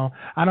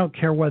 I don't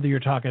care whether you're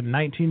talking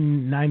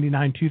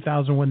 1999,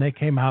 2000 when they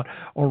came out,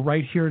 or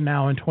right here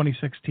now in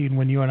 2016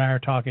 when you and I are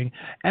talking.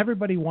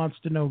 Everybody wants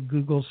to know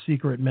Google's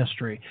secret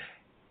mystery.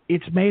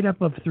 It's made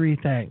up of 3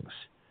 things.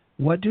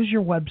 What does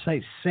your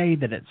website say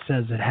that it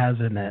says it has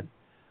in it?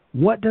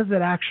 What does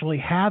it actually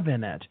have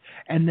in it?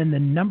 And then the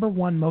number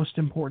one most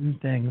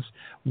important things,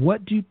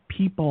 what do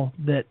people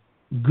that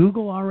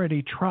Google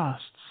already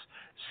trusts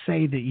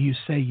say that you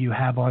say you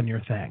have on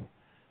your thing?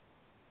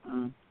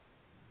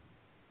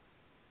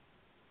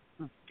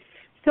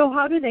 So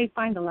how do they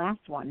find the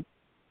last one,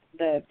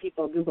 the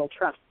people Google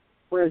trusts?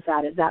 Where is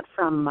that? Is that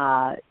from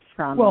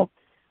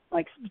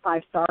like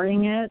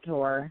 5-starring it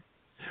or?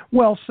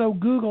 Well, so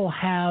Google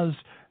has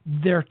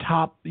their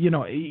top,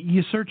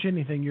 you search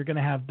anything, you're going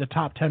to have the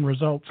top 10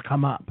 results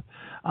come up.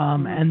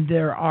 And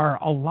there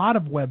are a lot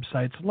of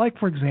websites, like,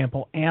 for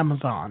example,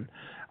 Amazon,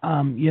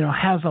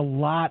 has a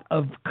lot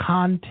of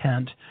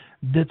content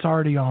that's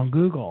already on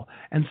Google.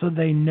 And so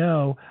they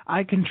know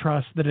I can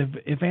trust that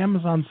if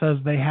Amazon says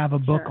they have a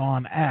book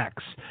on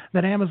X,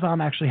 that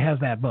Amazon actually has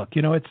that book.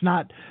 It's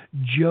not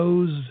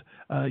Joe's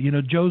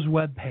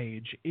web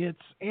page. It's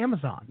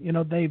Amazon.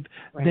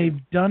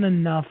 They've done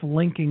enough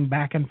linking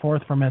back and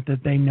forth from it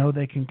that they know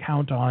they can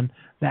count on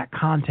that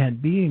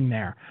content being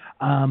there.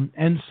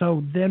 And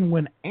so then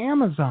when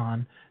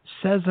Amazon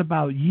says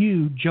about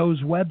you,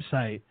 Joe's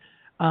website,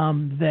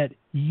 that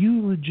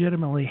you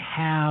legitimately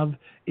have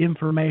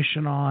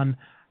information on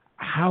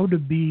how to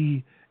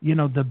be,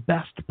 the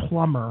best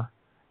plumber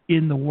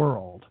in the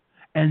world.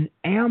 And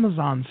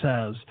Amazon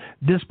says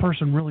this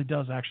person really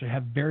does actually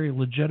have very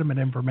legitimate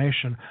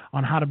information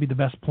on how to be the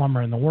best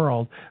plumber in the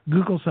world.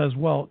 Google says,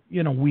 well,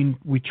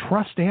 we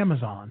trust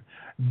Amazon.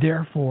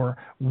 Therefore,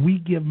 we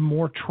give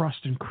more trust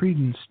and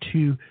credence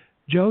to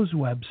Joe's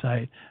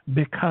website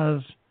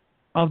because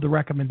of the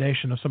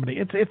recommendation of somebody.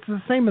 It's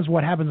the same as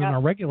what happens in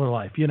our regular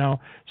life.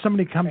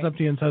 Somebody comes up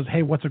to you and says,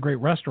 hey, what's a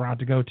great restaurant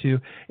to go to?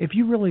 If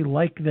you really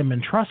like them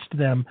and trust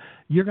them,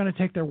 you're going to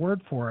take their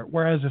word for it.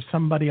 Whereas if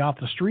somebody off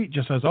the street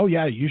just says, oh,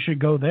 yeah, you should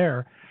go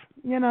there,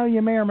 you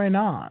may or may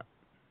not.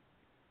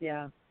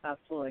 Yeah,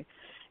 absolutely.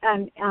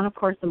 And of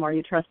course, the more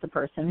you trust the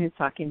person who's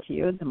talking to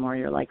you, the more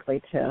you're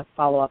likely to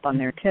follow up on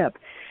their tip.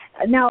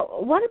 Now,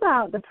 what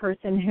about the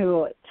person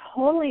who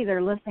totally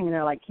they're listening and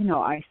they're like,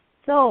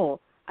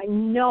 I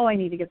know I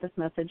need to get this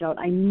message out.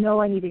 I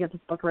know I need to get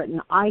this book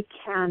written. I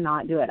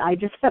cannot do it. I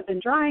just have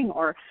been trying,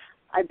 or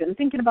I've been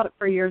thinking about it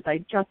for years. I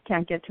just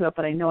can't get to it,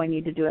 but I know I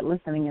need to do it.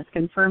 Listening is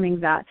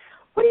confirming that.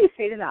 What do you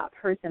say to that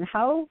person?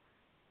 How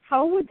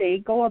would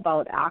they go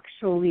about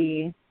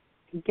actually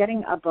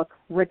getting a book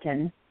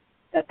written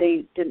that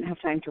they didn't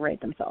have time to write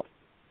themselves?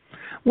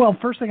 Well,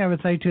 first thing I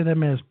would say to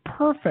them is,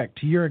 perfect.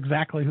 You're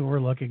exactly who we're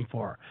looking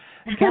for.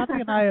 Kathy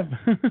and I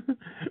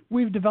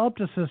we've developed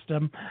a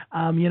system.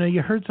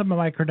 You heard some of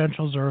my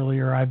credentials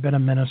earlier. I've been a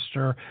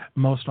minister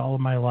most all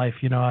of my life.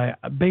 I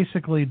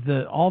basically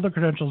all the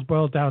credentials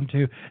boil down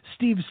to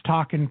Steve's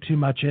talking too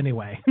much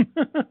anyway.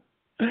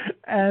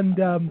 And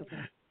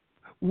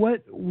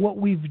what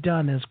we've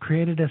done is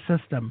created a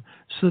system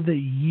so that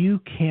you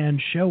can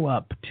show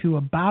up to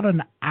about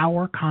an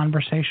hour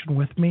conversation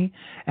with me,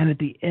 and at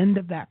the end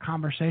of that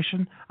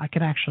conversation, I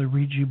can actually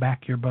read you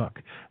back your book.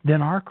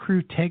 Then our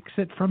crew takes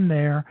it from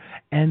there,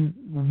 and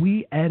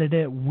we edit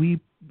it.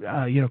 We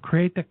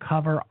create the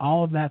cover,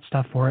 all of that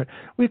stuff for it.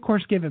 We, of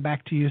course, give it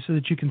back to you so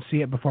that you can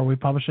see it before we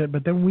publish it,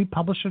 but then we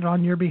publish it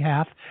on your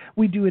behalf.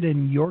 We do it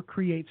in your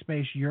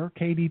CreateSpace, your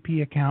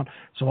KDP account,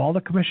 so all the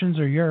commissions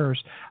are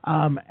yours.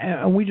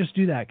 And we just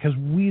do that because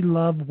we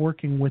love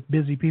working with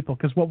busy people,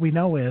 because what we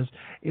know is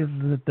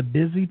that the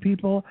busy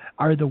people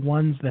are the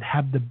ones that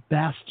have the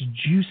best,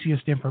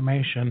 juiciest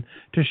information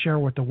to share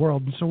with the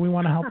world, and so we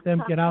want to help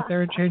them get out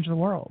there and change the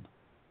world.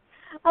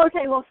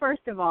 Okay, well,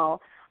 first of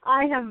all,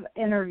 I have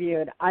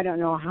interviewed I don't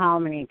know how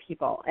many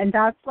people, and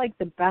that's like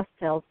the best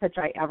sales pitch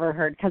I ever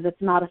heard, because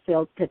it's not a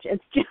sales pitch.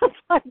 It's just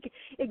like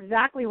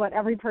exactly what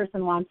every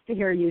person wants to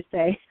hear you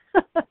say.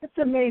 It's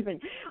amazing.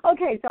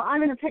 Okay, so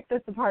I'm going to pick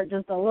this apart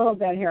just a little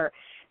bit here.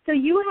 So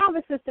you have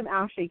a system,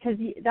 actually, because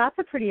that's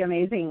a pretty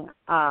amazing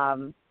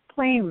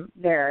claim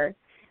there,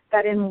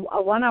 that in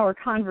a 1-hour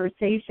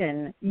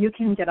conversation you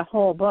can get a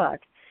whole book.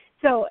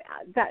 So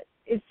that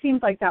it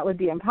seems like that would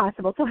be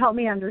impossible. So help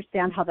me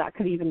understand how that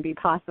could even be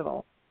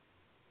possible.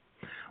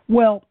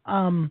 Well,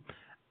 I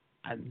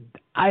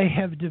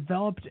have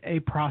developed a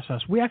process.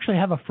 We actually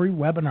have a free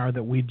webinar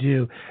that we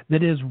do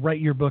that is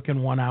Write Your Book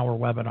in 1 Hour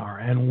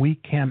webinar. And we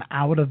can,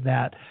 out of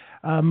that,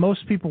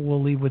 most people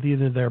will leave with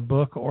either their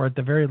book or at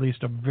the very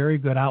least a very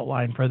good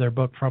outline for their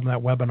book from that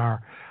webinar,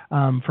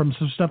 from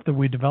some stuff that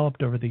we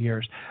developed over the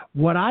years.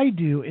 What I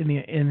do in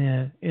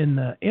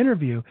the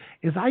interview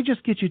is I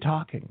just get you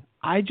talking.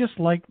 I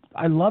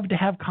love to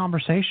have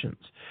conversations.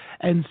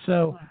 And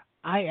so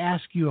I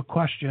ask you a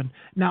question.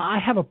 Now, I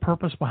have a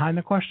purpose behind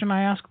the question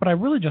I ask, but I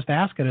really just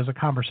ask it as a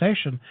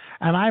conversation.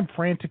 And I'm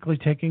frantically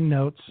taking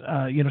notes,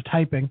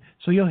 typing.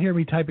 So you'll hear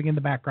me typing in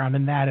the background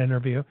in that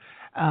interview.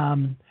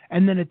 And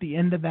then at the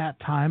end of that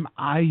time,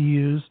 I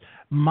use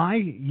my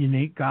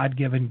unique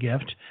God-given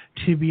gift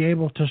to be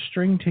able to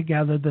string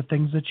together the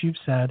things that you've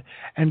said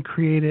and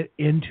create it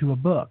into a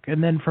book.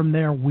 And then from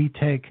there, we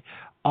take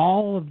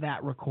all of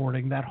that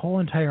recording, that whole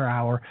entire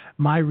hour,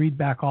 I read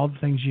back all the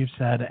things you've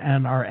said,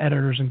 and our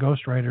editors and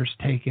ghostwriters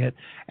take it,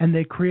 and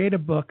they create a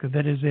book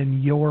that is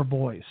in your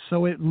voice.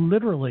 So it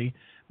literally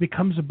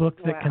becomes a book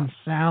that can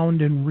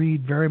sound and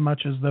read very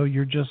much as though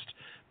you're just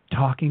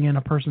talking in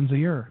a person's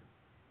ear.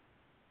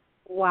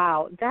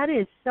 Wow, that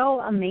is so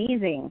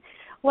amazing.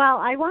 Well,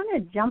 I want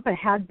to jump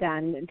ahead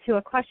then to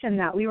a question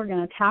that we were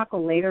going to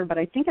tackle later, but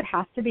I think it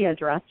has to be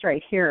addressed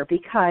right here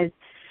because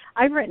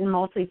I've written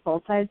mostly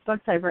full-size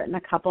books. I've written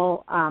a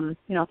couple,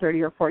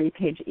 30 or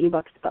 40-page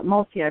ebooks, but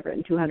mostly I've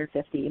written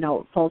 250,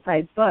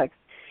 full-size books.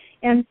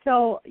 And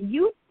so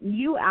you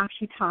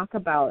actually talk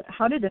about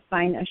how to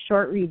define a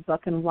short-read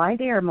book and why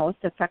they are most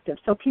effective.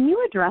 So can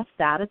you address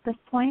that at this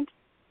point?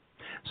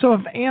 So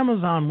if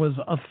Amazon was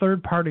a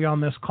third party on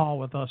this call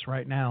with us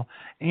right now,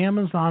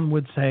 Amazon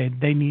would say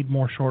they need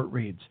more short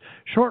reads.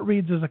 Short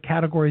reads is a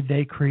category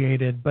they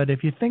created, but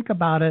if you think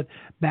about it,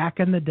 back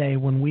in the day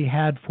when we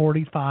had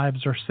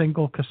 45s or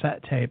single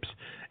cassette tapes,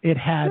 it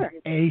had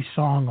a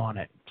song on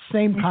it.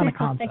 Same kind of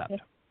concept.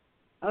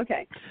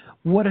 Okay.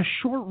 What a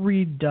short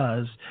read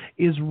does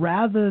is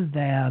rather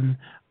than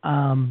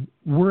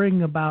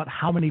worrying about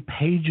how many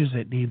pages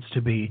it needs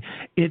to be,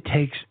 it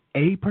takes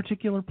a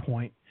particular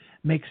point,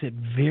 makes it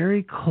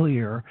very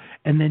clear,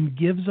 and then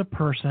gives a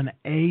person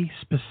a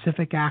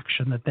specific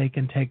action that they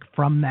can take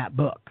from that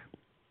book.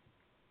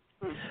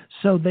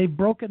 So they've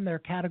broken their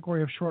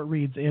category of short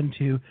reads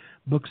into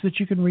books that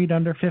you can read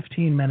under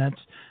 15 minutes,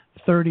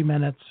 30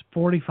 minutes,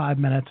 45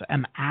 minutes,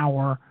 an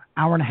hour,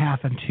 hour and a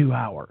half, and 2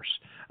 hours.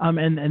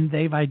 And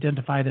they've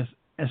identified as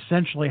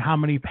essentially how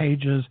many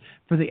pages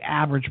for the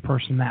average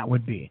person that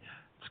would be.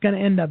 It's going to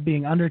end up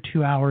being under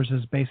 2 hours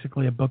is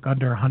basically a book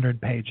under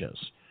 100 pages.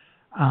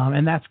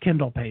 And that's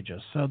Kindle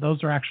pages. So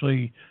those are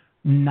actually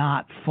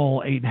not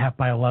full 8.5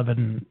 by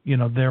 11,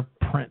 they're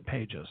print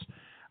pages.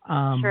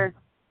 Sure.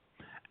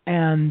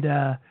 And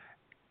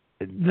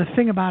the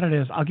thing about it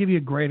is, I'll give you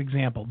a great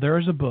example. There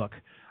is a book.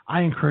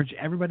 I encourage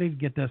everybody to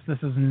get this. This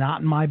is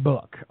not my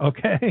book,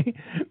 okay?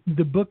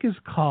 The book is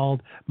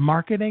called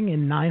Marketing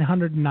in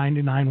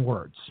 999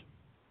 Words.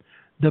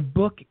 The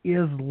book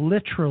is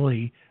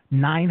literally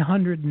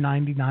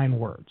 999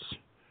 words.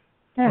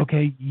 Yeah.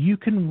 Okay, you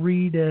can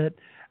read it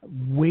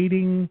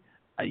waiting.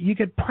 You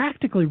could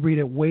practically read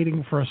it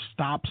waiting for a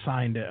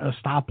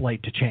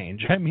stoplight to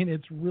change. I mean,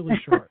 it's really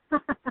short.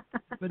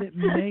 But it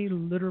may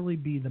literally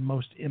be the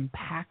most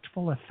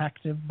impactful,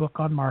 effective book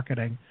on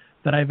marketing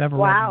that I've ever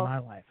read in my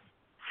life.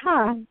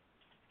 Huh.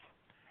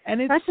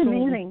 And that's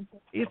amazing.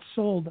 It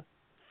sold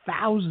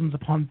thousands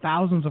upon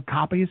thousands of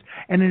copies,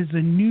 and it is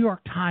a New York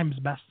Times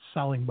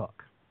best-selling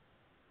book.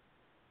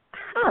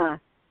 Huh.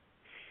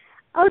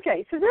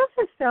 Okay, so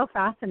this is so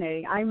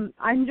fascinating.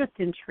 I'm just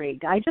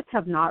intrigued. I just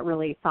have not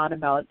really thought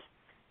about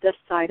this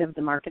side of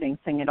the marketing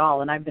thing at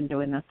all, and I've been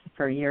doing this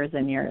for years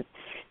and years.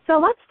 So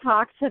let's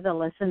talk to the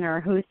listener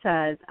who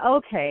says,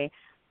 okay,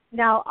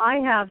 now I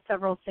have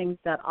several things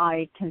that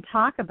I can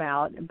talk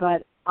about,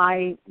 but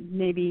I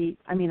maybe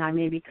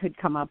could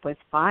come up with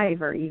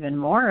 5 or even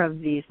more of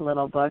these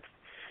little books.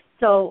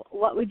 So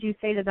what would you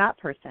say to that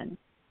person?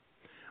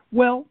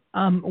 Well,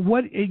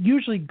 it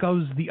usually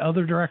goes the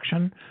other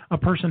direction. A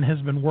person has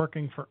been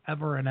working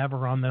forever and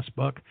ever on this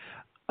book.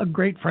 A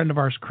great friend of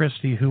ours,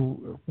 Christy,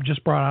 who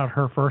just brought out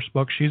her first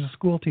book, she's a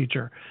school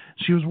teacher.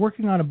 She was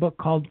working on a book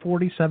called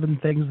 47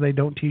 Things They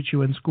Don't Teach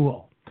You in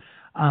School.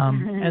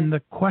 And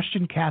the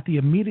question Kathy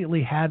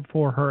immediately had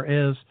for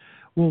her is,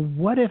 well,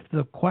 what if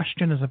the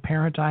question as a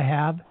parent I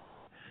have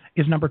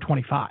is number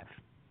 25?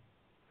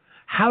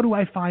 How do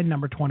I find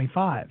number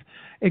 25?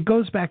 It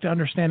goes back to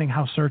understanding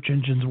how search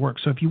engines work.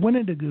 So if you went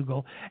into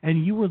Google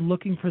and you were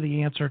looking for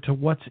the answer to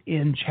what's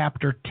in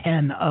chapter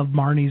 10 of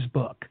Marnie's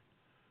book,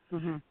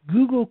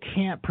 Google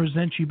can't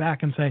present you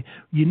back and say,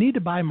 you need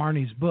to buy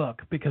Marnie's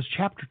book because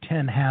chapter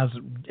 10 has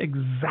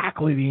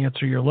exactly the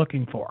answer you're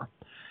looking for.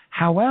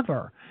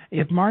 However,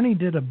 if Marnie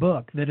did a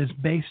book that is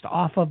based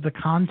off of the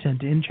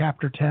content in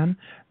chapter 10,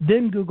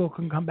 then Google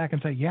can come back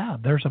and say, yeah,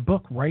 there's a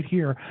book right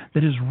here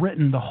that is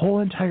written. The whole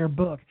entire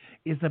book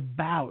is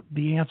about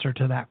the answer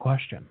to that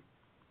question.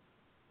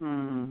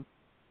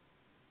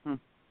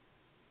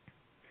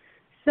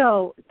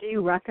 So do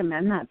you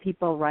recommend that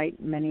people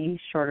write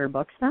many shorter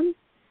books then?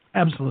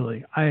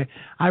 Absolutely.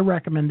 I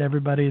recommend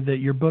everybody that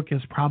your book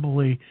is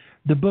probably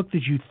the book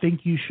that you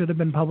think you should have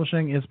been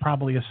publishing is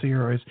probably a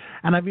series.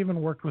 And I've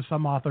even worked with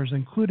some authors,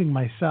 including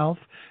myself,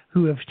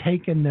 who have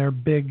taken their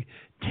big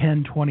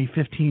 10, 20,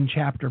 15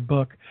 chapter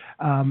book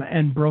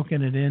and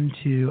broken it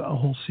into a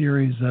whole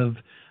series of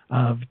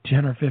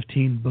 10 or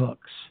 15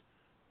 books.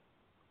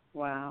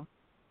 Wow.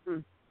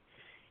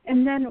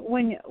 And then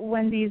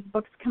when these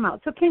books come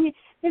out, so can you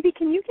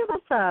give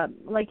us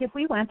if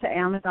we went to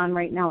Amazon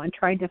right now and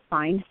tried to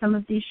find some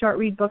of these short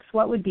read books,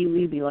 what would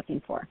we be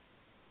looking for?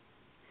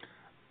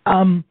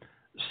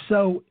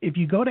 So if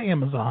you go to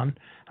Amazon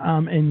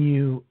and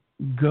you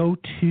go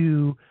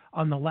to,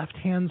 on the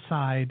left-hand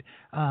side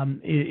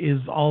is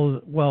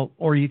all, well,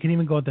 or you can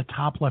even go at the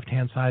top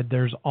left-hand side,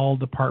 there's all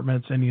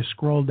departments, and you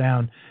scroll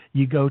down,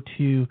 you go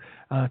to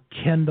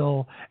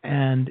Kindle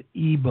and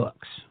ebooks.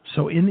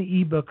 So in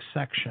the ebook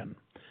section,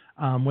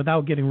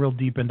 without getting real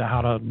deep into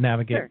how to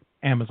navigate Sure.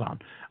 Amazon,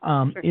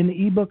 Sure. in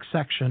the ebook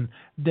section,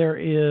 there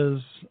is,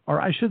 or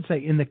I should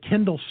say in the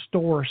Kindle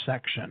store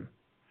section,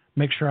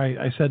 make sure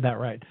I said that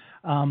right.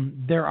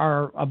 There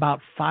are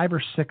about 5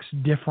 or 6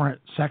 different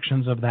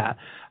sections of that.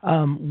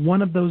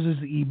 One of those is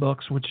the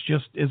ebooks, which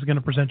just is going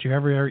to present you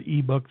every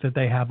ebook that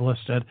they have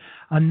listed.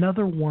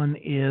 Another one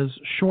is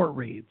short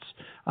reads.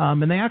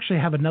 And they actually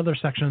have another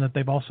section that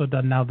they've also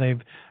done now.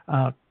 They've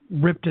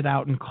ripped it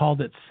out and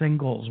called it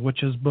singles,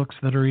 which is books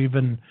that are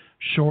even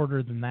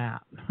shorter than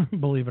that,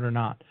 believe it or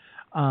not.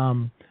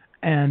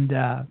 And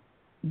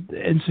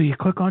so you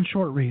click on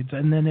short reads,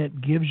 and then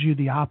it gives you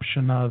the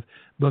option of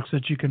books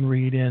that you can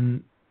read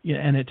in,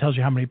 and it tells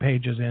you how many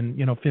pages in,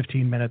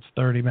 15 minutes,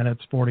 30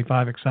 minutes,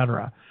 45,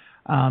 etc.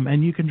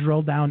 And you can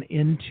drill down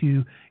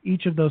into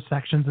each of those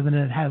sections, and then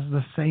it has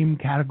the same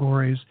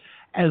categories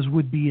as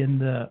would be in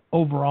the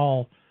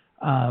overall,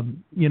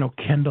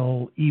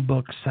 Kindle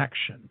ebook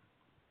section.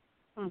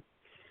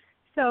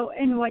 So,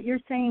 and what you're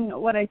saying,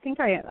 what I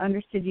think I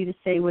understood you to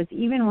say was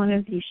even one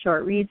of these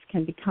short reads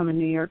can become a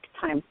New York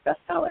Times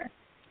bestseller.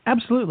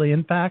 Absolutely.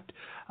 In fact,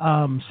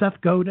 Seth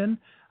Godin,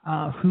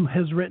 who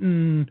has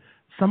written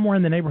somewhere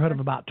in the neighborhood of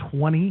about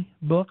 20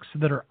 books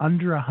that are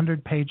under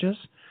 100 pages,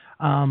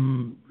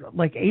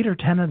 like 8 or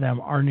 10 of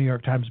them are New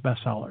York Times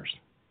bestsellers.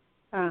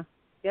 Yeah.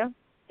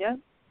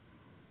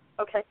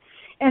 Okay.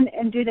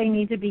 And do they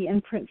need to be in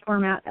print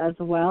format as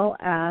well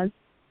as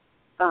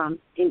in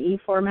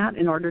e-format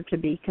in order to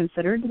be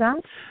considered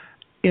that?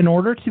 In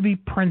order to be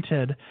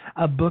printed,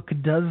 a book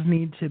does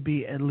need to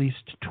be at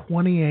least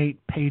 28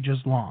 pages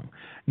long.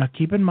 Now,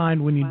 keep in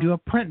mind, when you do a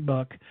print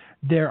book,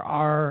 there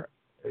are,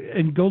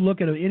 and go look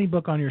at any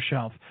book on your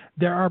shelf,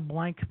 there are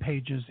blank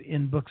pages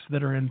in books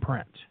that are in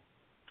print.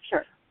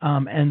 Sure.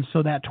 And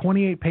so that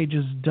 28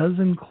 pages does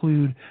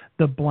include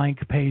the blank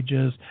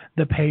pages,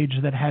 the page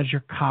that has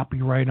your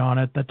copyright on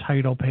it, the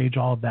title page,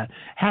 all of that.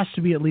 Has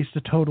to be at least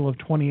a total of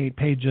 28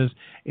 pages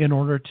in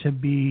order to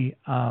be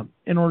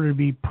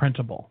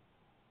printable.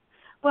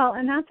 Well,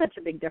 and that's such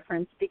a big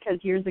difference because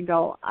years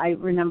ago, I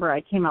remember I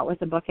came out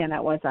with a book and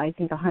it was, I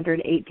think,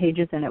 108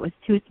 pages and it was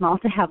too small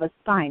to have a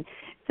spine.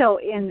 So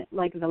in,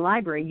 the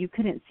library, you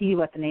couldn't see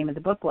what the name of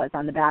the book was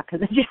on the back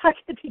of the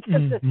jacket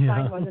because the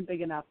spine wasn't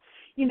big enough.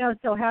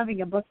 So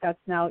having a book that's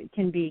now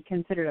can be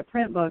considered a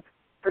print book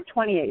for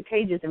 28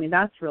 pages,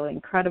 that's really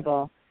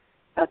incredible.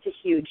 That's a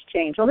huge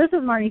change. Well, this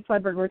is Marnie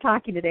Swedberg. We're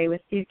talking today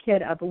with Steve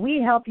Kidd of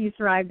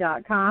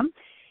WeHelpYouThrive.com.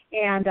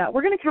 And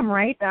we're going to come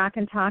right back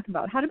and talk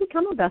about how to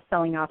become a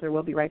best-selling author.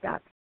 We'll be right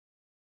back.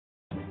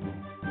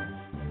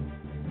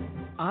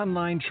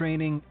 Online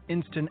training,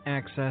 instant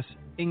access,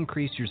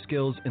 increase your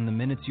skills in the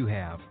minutes you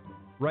have.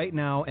 Right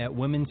now at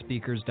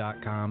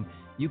womenspeakers.com,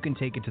 you can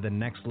take it to the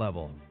next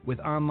level with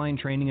online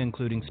training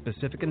including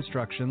specific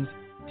instructions,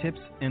 tips,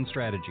 and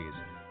strategies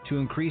to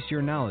increase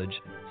your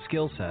knowledge,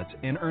 skill sets,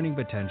 and earning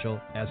potential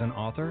as an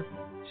author,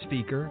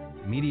 speaker,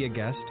 media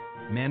guest,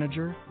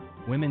 manager,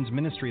 women's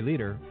ministry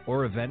leader,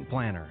 or event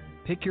planner.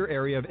 Pick your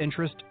area of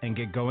interest and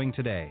get going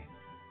today.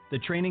 The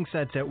training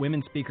sets at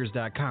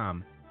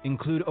womenspeakers.com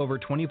include over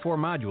 24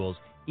 modules,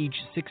 each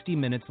 60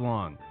 minutes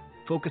long,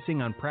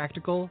 focusing on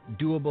practical,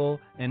 doable,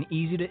 and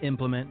easy to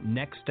implement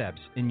next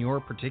steps in your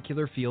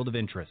particular field of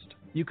interest.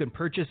 You can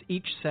purchase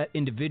each set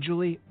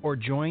individually or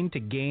join to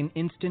gain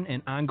instant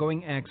and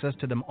ongoing access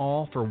to them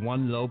all for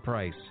one low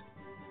price.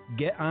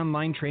 Get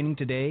online training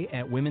today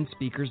at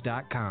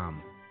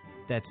womenspeakers.com.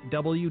 That's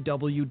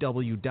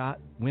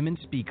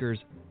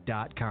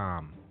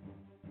www.womenspeakers.com.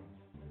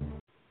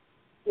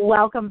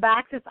 Welcome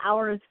back. This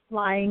hour is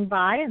flying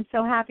by. I'm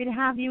so happy to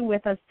have you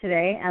with us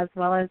today, as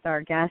well as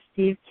our guest,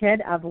 Steve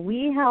Kidd of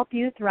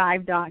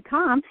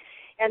WeHelpYouThrive.com.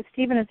 And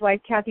Steve and his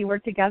wife, Kathy,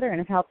 work together and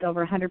have helped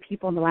over 100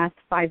 people in the last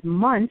 5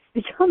 months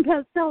become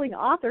best-selling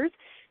authors.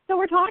 So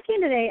we're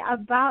talking today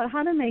about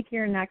how to make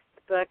your next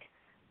book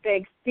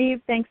big. Steve,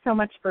 thanks so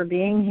much for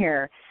being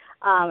here.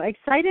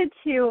 Excited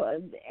to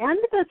end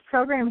this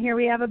program here.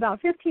 We have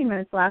about 15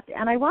 minutes left,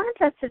 and I wanted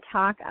us to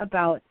talk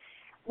about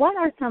what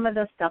are some of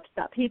the steps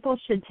that people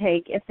should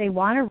take if they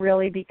want to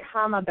really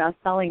become a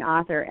best-selling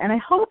author? And I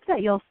hope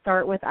that you'll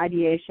start with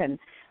ideation,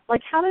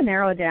 like how to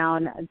narrow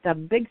down the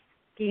big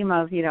scheme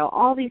of,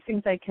 all these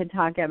things I could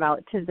talk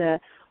about to the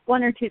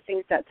one or two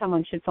things that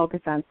someone should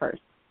focus on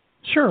first.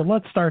 Sure,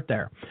 let's start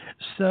there.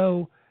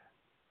 So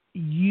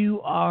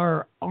you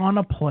are on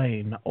a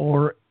plane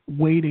or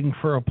waiting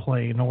for a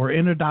plane or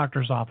in a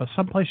doctor's office,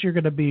 someplace you're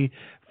going to be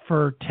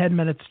for 10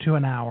 minutes to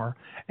an hour,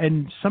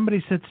 and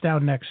somebody sits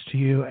down next to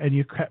you and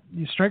you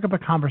strike up a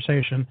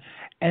conversation,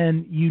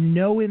 and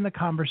in the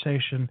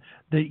conversation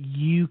that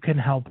you can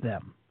help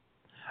them.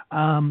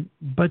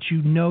 But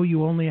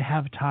you only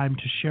have time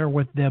to share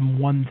with them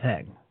one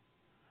thing.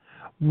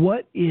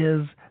 What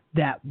is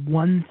that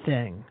one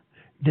thing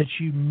that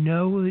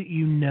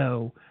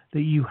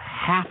that you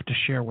have to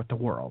share with the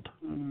world?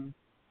 Mm-hmm.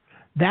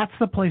 That's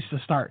the place to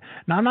start.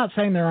 Now, I'm not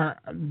saying there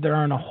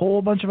aren't a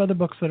whole bunch of other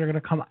books that are going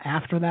to come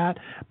after that,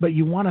 but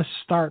you want to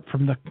start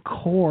from the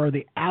core,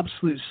 the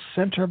absolute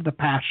center of the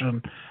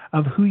passion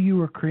of who you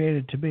were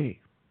created to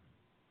be.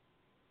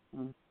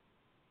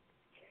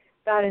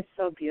 That is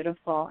so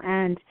beautiful.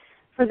 And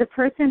for the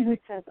person who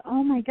says,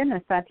 oh, my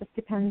goodness, that just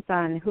depends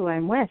on who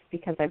I'm with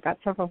because I've got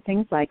several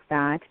things like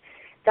that,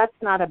 that's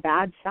not a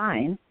bad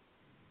sign.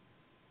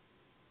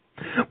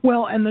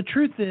 Well, and the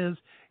truth is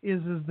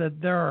that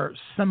there are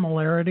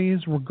similarities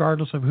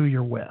regardless of who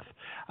you're with.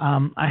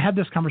 I had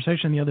this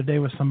conversation the other day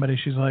with somebody.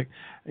 She's like,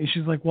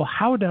 well,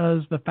 how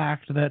does the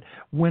fact that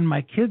when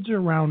my kids are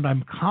around,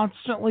 I'm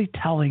constantly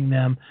telling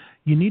them,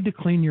 you need to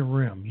clean your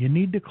room. You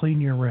need to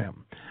clean your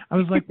room. I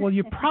was like, well,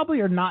 you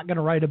probably are not going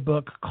to write a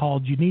book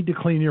called You Need to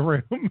Clean Your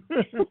Room,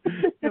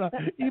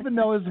 even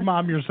though as a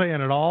mom you're saying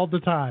it all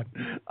the time.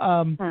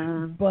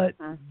 But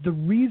the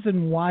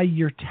reason why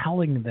you're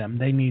telling them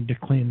they need to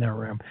clean their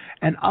room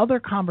and other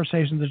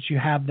conversations that you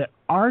have that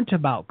aren't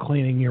about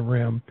cleaning your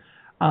room,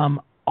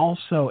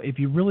 also, if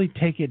you really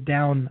take it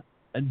down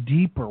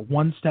deeper,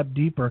 one step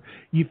deeper,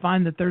 you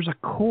find that there's a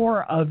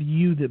core of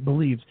you that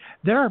believes.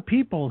 There are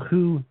people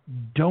who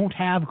don't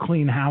have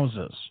clean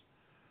houses.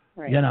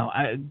 Right.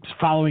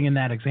 Following in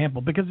that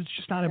example, because it's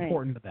just not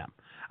important to them.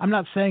 I'm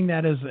not saying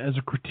that as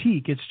a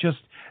critique. It's just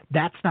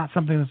that's not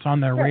something that's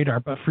on their radar.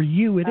 But for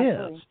you, it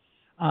is.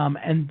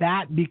 And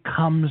that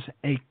becomes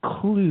a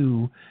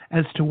clue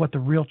as to what the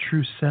real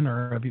true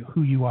center of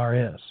who you are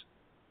is.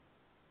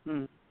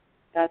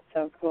 That's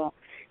so cool.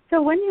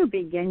 So when you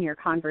begin your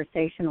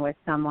conversation with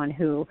someone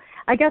who,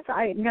 I guess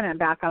I'm going to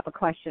back up a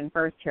question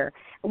first here.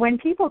 When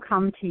people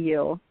come to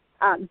you,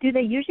 do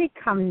they usually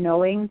come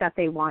knowing that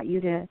they want you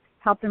to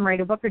help them write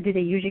a book, or do they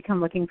usually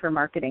come looking for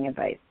marketing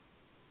advice?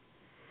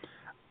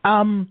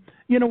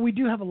 We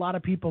do have a lot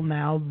of people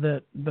now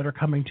that are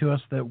coming to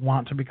us that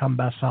want to become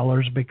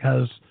bestsellers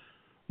because,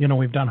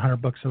 we've done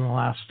 100 books in the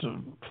last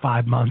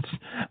 5 months.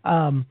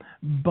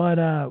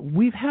 But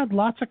we've had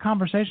lots of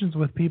conversations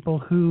with people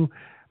who,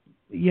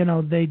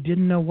 they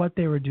didn't know what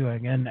they were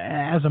doing. And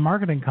as a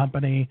marketing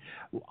company,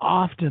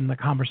 often the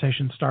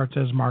conversation starts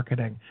as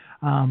marketing.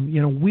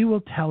 We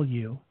will tell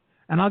you,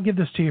 and I'll give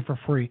this to you for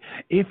free.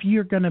 If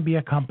you're going to be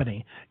a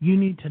company, you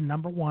need to,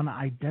 number one,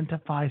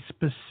 identify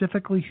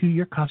specifically who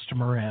your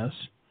customer is,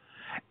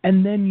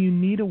 and then you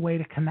need a way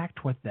to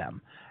connect with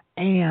them.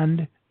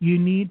 And you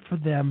need for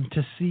them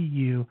to see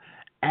you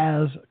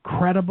as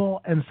credible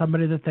and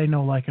somebody that they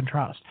know, like, and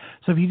trust.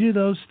 So if you do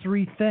those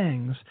three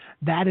things,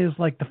 that is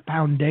like the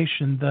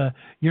foundation.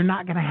 You're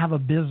not going to have a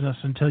business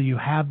until you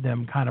have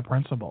them kind of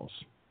principles.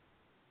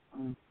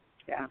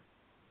 Yeah.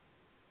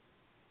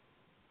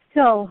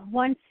 So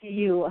once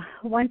you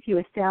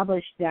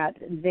establish that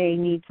they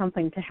need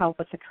something to help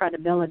with the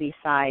credibility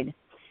side,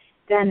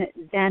 then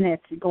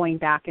it's going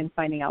back and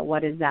finding out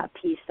what is that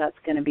piece that's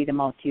going to be the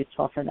most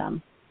useful for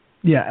them.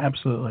 Yeah,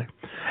 absolutely.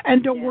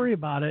 And don't worry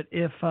about it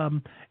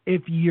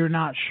if you're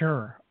not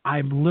sure.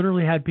 I've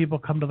literally had people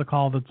come to the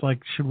call that's like,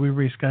 should we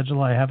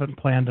reschedule? I haven't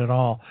planned at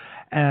all.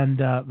 And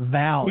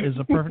Val is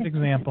a perfect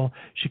example.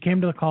 She came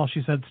to the call.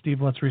 She said,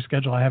 Steve, let's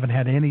reschedule. I haven't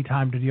had any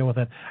time to deal with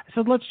it. I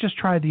said, let's just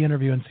try the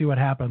interview and see what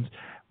happens.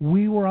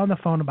 We were on the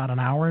phone about an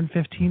hour and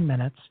 15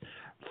 minutes.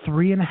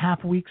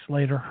 3.5 weeks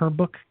later, her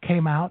book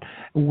came out.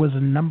 It was a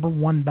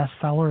 #1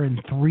 bestseller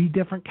in 3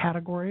 different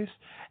categories.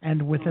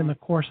 And within the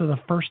course of the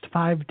first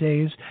 5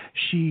 days,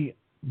 she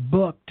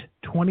booked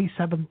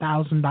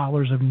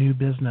 $27,000 of new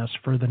business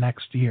for the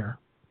next year.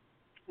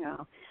 Yeah,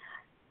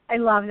 I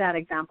love that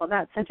example.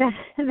 That's such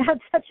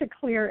a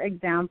clear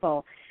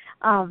example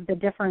of the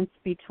difference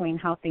between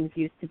how things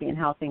used to be and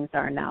how things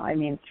are now. I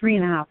mean,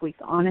 3.5 weeks,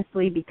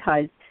 honestly,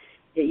 because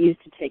it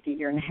used to take 1.5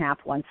 years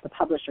once the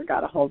publisher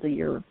got a hold of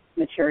your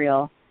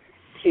material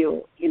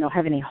to,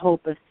 have any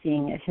hope of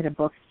seeing it hit a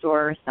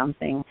bookstore or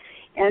something,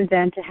 and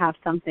then to have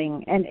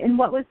something. And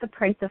what was the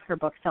price of her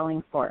book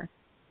selling for?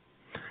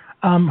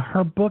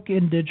 Her book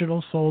in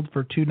digital sold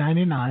for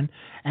 $2.99,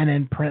 and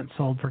in print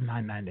sold for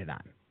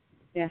 $9.99.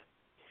 Yeah,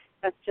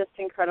 that's just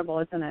incredible,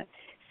 isn't it?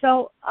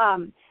 So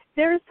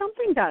there is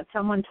something that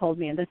someone told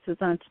me, and this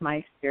isn't my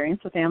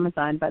experience with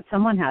Amazon, but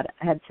someone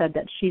had said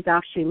that she's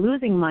actually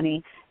losing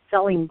money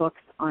selling books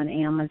on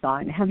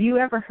Amazon. Have you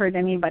ever heard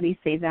anybody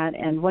say that,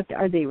 and what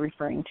are they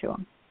referring to?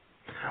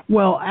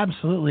 Well,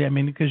 absolutely. I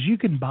mean, because you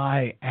can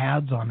buy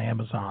ads on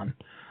Amazon.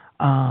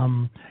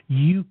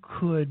 You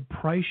could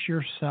price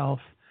yourself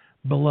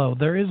below.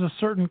 There is a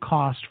certain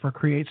cost for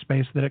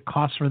CreateSpace that it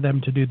costs for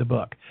them to do the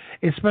book,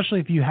 especially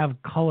if you have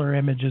color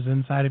images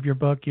inside of your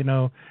book. You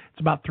know,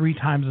 it's about 3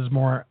 times as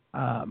more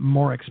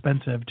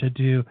expensive to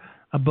do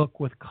a book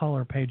with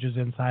color pages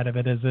inside of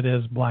it as it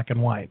is black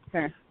and white.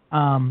 Sure.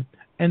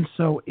 And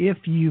so if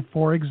you,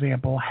 for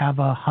example, have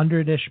a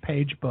 100-ish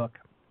page book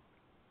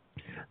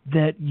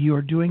that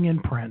you're doing in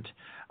print,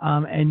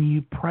 and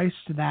you priced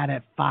that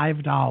at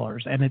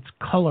 $5, and it's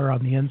color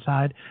on the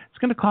inside, it's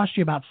going to cost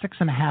you about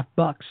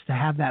 $6.50 to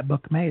have that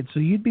book made. So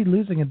you'd be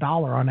losing $1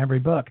 on every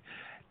book.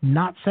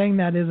 Not saying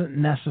that isn't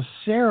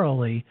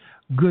necessarily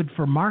good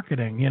for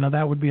marketing. You know,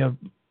 that would be a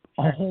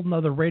whole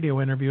nother radio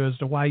interview as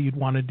to why you'd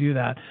want to do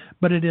that,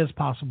 but it is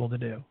possible to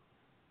do.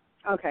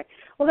 Okay.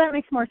 Well, that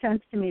makes more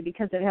sense to me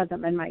because it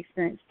hasn't been my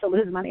experience to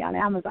lose money on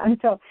Amazon.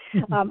 So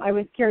I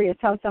was curious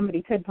how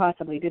somebody could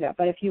possibly do that.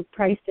 But if you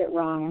priced it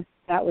wrong,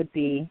 that would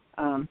be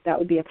a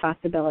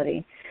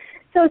possibility.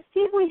 So,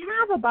 Steve, we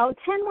have about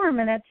 10 more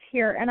minutes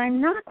here, and I'm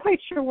not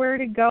quite sure where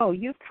to go.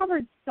 You've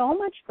covered so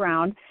much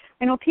ground.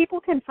 I know people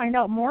can find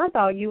out more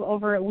about you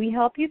over at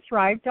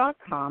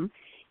WeHelpYouThrive.com.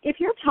 If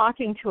you're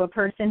talking to a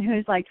person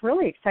who's like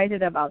really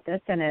excited about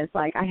this and is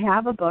like, I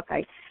have a book,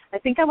 I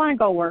think I want to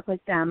go work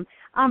with them,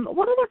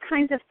 what other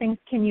kinds of things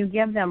can you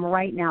give them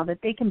right now that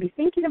they can be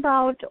thinking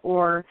about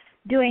or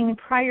doing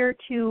prior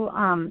to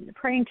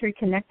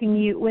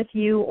connecting with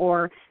you,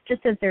 or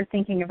just as they're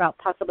thinking about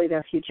possibly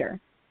their future?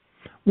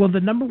 Well, the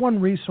number one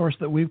resource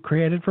that we've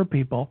created for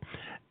people,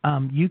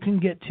 you can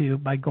get to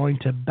by going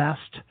to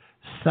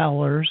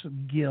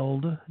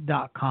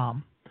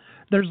bestsellersguild.com.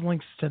 There's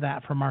links to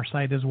that from our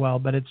site as well,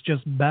 but it's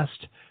just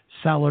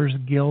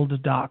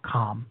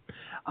bestsellersguild.com.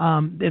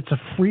 It's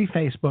a free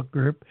Facebook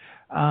group,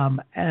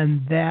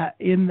 and that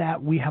in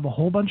that we have a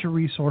whole bunch of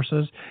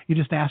resources. You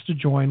just ask to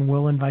join.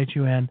 We'll invite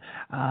you in,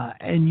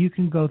 and you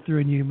can go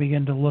through and you can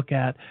begin to look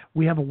at.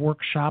 We have a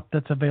workshop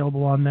that's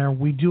available on there.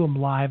 We do them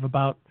live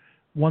about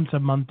once a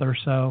month or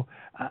so,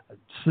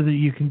 so that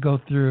you can go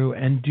through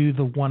and do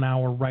the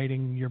 1-hour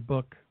writing your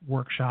book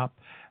workshop.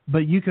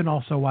 But you can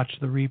also watch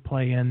the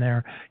replay in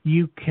there.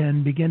 You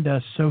can begin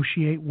to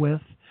associate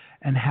with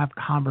and have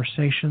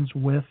conversations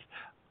with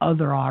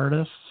other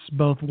artists,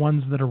 both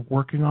ones that are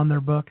working on their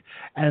book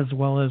as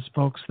well as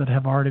folks that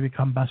have already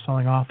become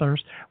best-selling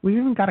authors. We've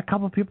even got a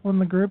couple of people in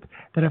the group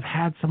that have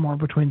had somewhere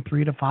between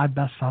 3 to 5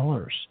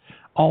 bestsellers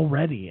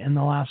already in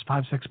the last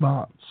 5-6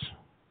 months.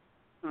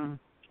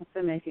 That's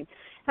amazing.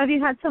 Have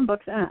you had some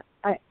books,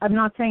 I'm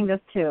not saying this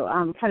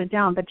to cut it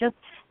down, but just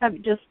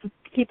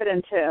keep it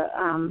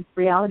into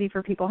reality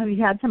for people. Have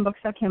you had some books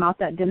that came out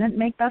that didn't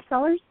make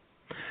bestsellers?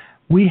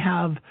 We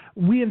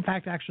in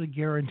fact actually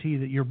guarantee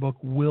that your book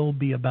will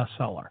be a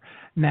bestseller.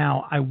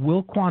 Now, I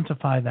will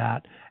quantify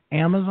that.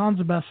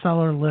 Amazon's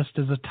bestseller list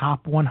is a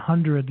top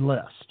 100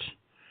 list.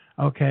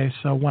 Okay,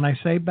 so when I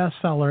say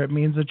bestseller, it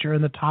means that you're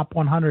in the top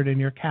 100 in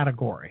your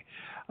category.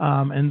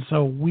 And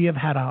so we have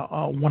had a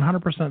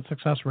 100%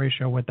 success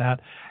ratio with that.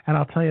 And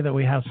I'll tell you that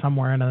we have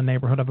somewhere in the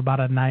neighborhood of about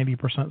a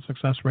 90%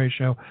 success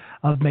ratio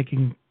of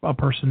making a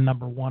person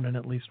number one in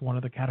at least one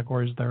of the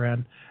categories they're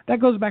in. That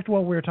goes back to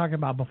what we were talking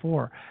about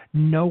before.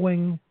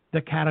 Knowing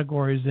the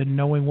categories and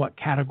knowing what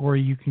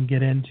category you can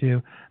get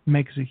into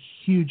makes a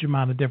huge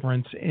amount of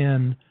difference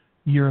in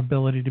your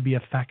ability to be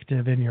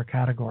effective in your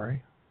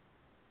category.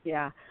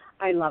 Yeah.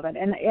 I love it.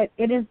 And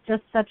it is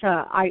just such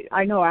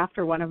I know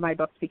after one of my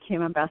books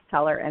became a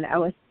bestseller, and it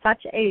was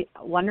such a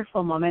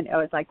wonderful moment. It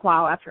was like,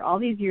 wow, after all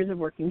these years of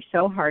working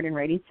so hard and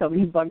writing so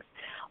many books,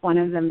 one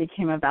of them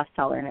became a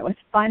bestseller. And it was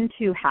fun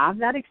to have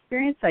that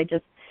experience. I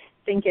just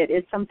think it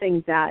is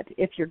something that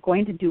if you're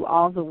going to do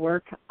all the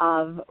work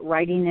of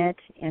writing it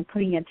and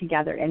putting it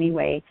together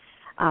anyway,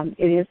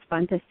 it is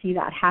fun to see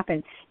that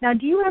happen. Now,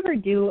 do you ever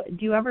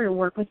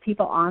work with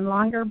people on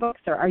longer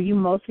books, or are you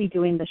mostly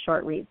doing the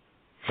short reads?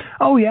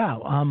 Oh, yeah.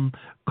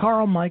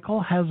 Carl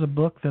Michael has a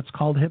book that's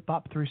called Hip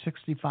Hop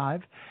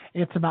 365.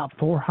 It's about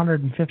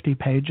 450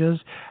 pages.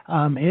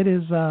 It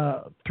is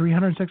a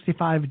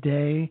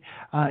 365-day.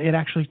 It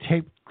actually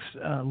takes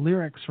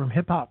lyrics from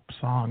hip-hop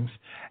songs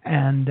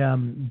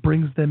and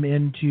brings them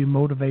into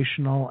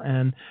motivational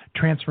and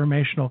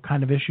transformational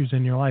kind of issues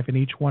in your life. And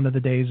each one of the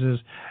days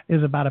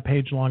is about a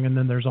page long, and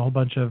then there's a whole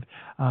bunch of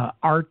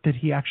art that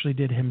he actually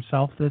did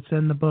himself that's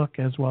in the book,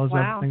 as well as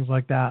other things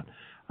like that.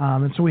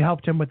 And so we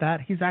helped him with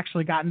that. He's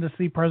actually gotten to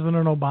see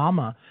President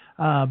Obama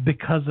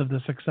because of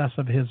the success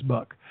of his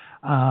book.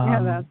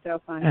 Yeah, that's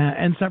so fun.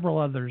 And several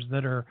others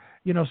that are,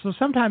 so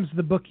sometimes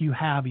the book you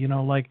have,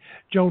 like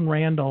Joan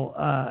Randall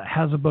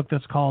has a book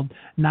that's called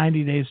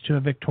 90 Days to a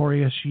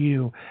Victorious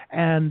You.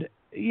 And,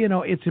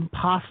 it's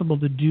impossible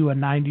to do a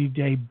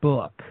 90-day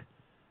book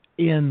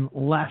in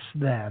less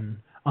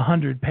than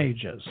 100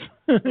 pages.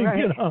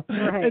 Right, And so,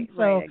 right,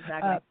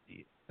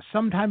 exactly.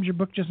 Sometimes your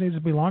book just needs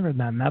to be longer than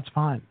that, and that's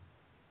fine.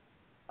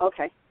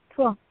 Okay,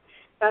 cool.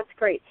 That's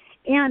great.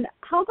 And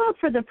how about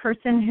for the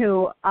person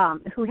who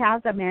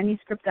has a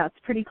manuscript that's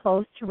pretty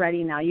close to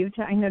ready now? You've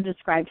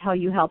described how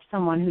you help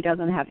someone who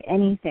doesn't have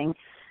anything.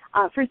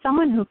 For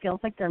someone who feels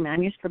like their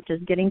manuscript is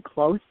getting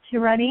close to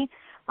ready,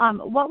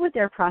 what would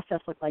their process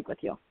look like with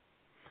you?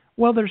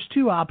 Well, there's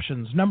two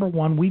options. Number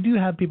one, we do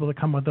have people that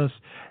come with us.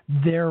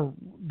 The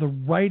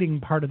writing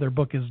part of their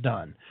book is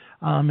done.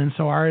 And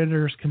so our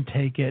editors can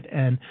take it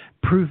and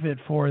proof it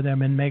for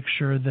them and make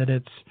sure that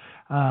it's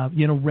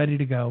ready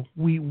to go.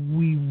 We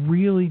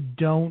really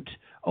don't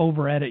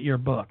over-edit your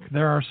book.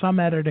 There are some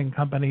editing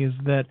companies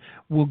that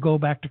will go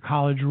back to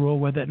college rule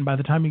with it, and by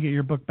the time you get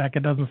your book back,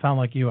 it doesn't sound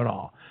like you at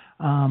all.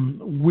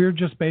 We're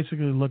just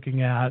basically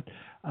looking at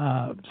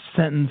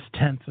sentence,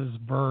 tenses,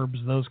 verbs,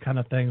 those kind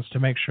of things to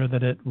make sure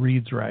that it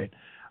reads right.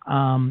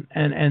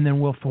 And then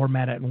we'll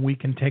format it, and we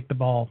can take the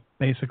ball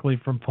basically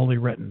from fully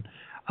written.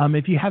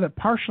 If you have it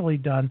partially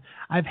done,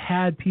 I've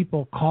had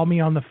people call me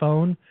on the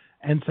phone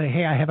and say,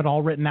 hey, I have it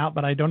all written out,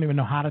 but I don't even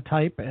know how to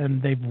type,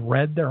 and they've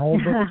read their whole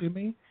book to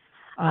me.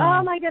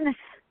 Oh, my goodness.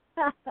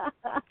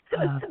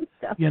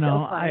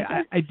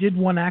 I did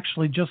one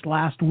actually just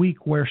last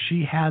week where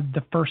she had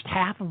the first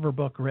half of her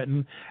book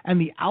written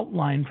and the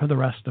outline for the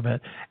rest of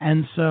it.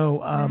 And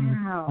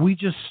so we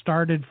just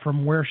started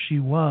from where she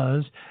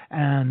was,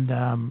 and,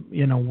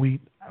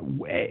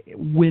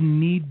 when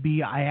need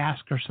be, I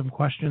asked her some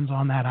questions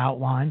on that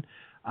outline,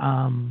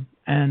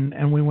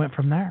 and we went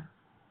from there.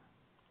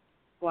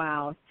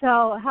 Wow.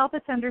 So help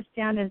us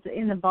understand, is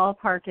in the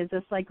ballpark, is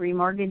this like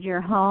remortgage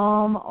your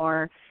home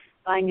or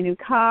buying a new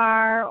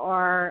car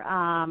or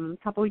a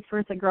couple weeks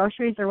worth of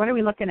groceries, or what are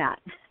we looking at?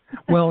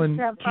 Well, and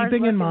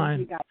keeping in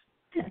mind,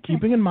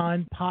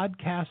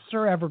 podcasts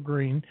are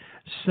evergreen,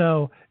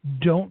 so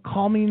don't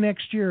call me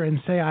next year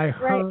and say I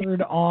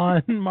heard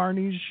on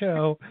Marnie's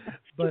show.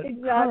 But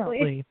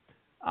currently,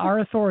 our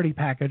authority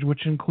package,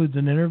 which includes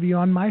an interview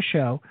on my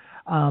show,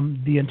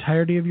 the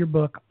entirety of your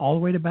book, all the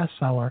way to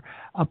bestseller,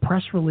 a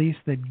press release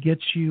that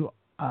gets you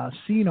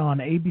seen on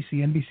ABC,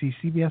 NBC,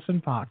 CBS,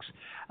 and Fox,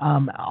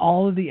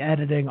 all of the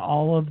editing,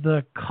 all of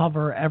the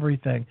cover,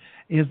 everything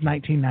is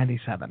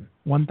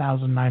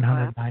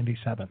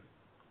 $1,997.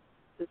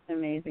 That's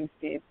amazing,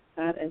 Steve.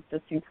 That is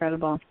just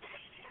incredible.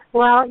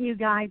 Well, you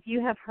guys,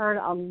 you have heard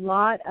a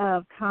lot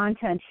of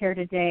content here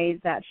today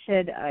that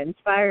should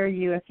inspire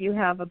you. If you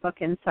have a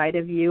book inside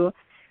of you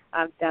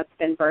that's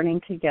been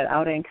burning to get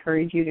out, I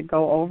encourage you to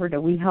go over to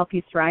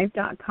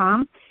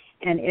WeHelpYouThrive.com.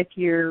 And if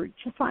you're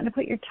just wanting to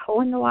put your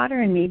toe in the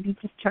water and maybe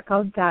just check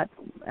out that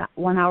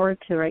 1 hour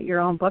to write your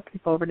own book,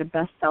 go over to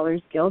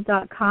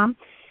bestsellersguild.com.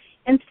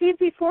 And Steve,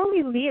 before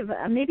we leave,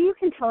 maybe you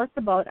can tell us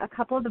about a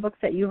couple of the books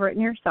that you've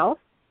written yourself.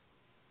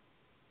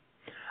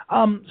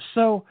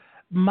 So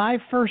my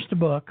first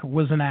book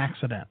was an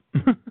accident.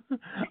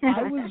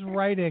 I was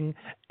writing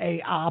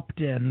a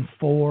opt-in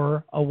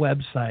for a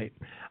website.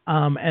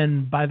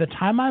 And by the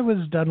time I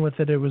was done with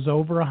it, it was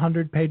over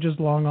 100 pages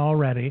long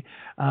already.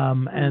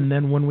 And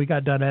then when we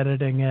got done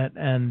editing it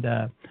and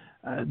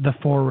the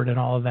forward and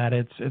all of that,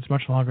 it's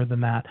much longer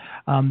than that.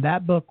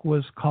 That book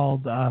was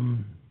called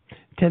 10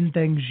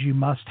 Things You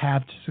Must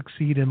Have to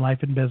Succeed in Life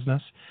and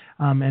Business.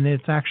 And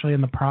it's actually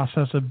in the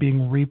process of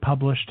being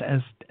republished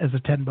as a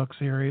 10-book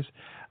series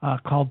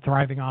called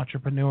Thriving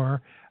Entrepreneur.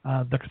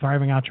 The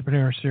Thriving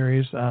Entrepreneur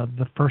series,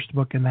 the first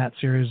book in that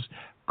series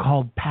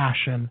called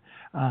Passion,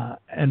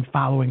 and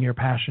Following Your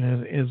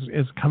Passion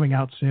is coming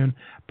out soon.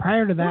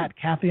 Prior to that,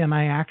 Kathy and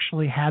I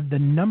actually had the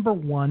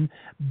 #1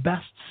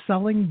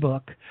 best-selling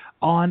book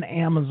on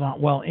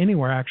Amazon, well,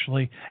 anywhere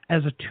actually,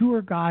 as a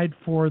tour guide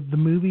for the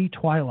movie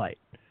Twilight.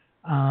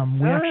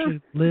 We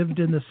actually lived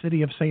in the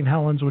city of St.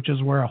 Helens, which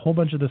is where a whole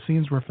bunch of the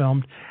scenes were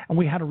filmed, and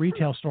we had a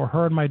retail store.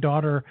 Her and my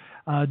daughter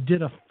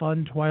did a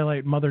fun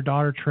Twilight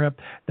mother-daughter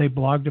trip. They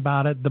blogged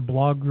about it. The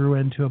blog grew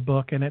into a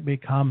book, and it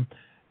became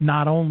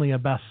not only a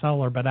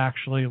bestseller, but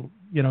actually,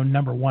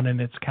 #1 in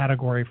its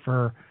category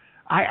for.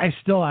 I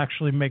still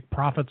actually make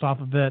profits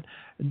off of it.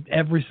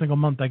 Every single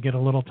month I get a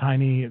little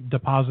tiny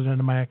deposit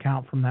into my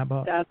account from that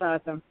book. That's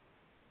awesome.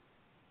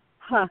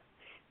 Huh.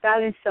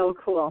 That is so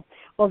cool.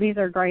 Well, these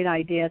are great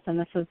ideas, and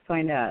this is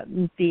going to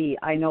be,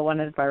 I know,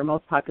 one of our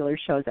most popular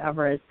shows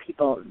ever as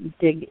people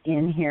dig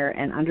in here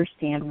and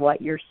understand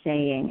what you're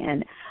saying.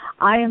 And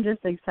I am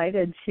just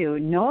excited to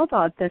know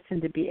about this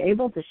and to be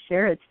able to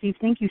share it. Steve,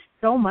 thank you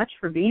so much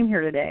for being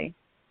here today.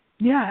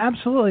 Yeah,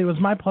 absolutely. It was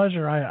my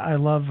pleasure. I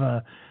love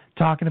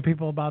talking to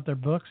people about their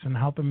books and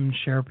helping them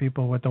share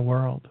people with the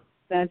world.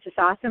 That's just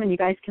awesome, and you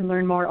guys can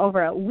learn more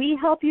over at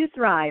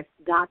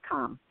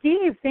WeHelpYouThrive.com.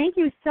 Steve, thank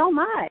you so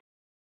much.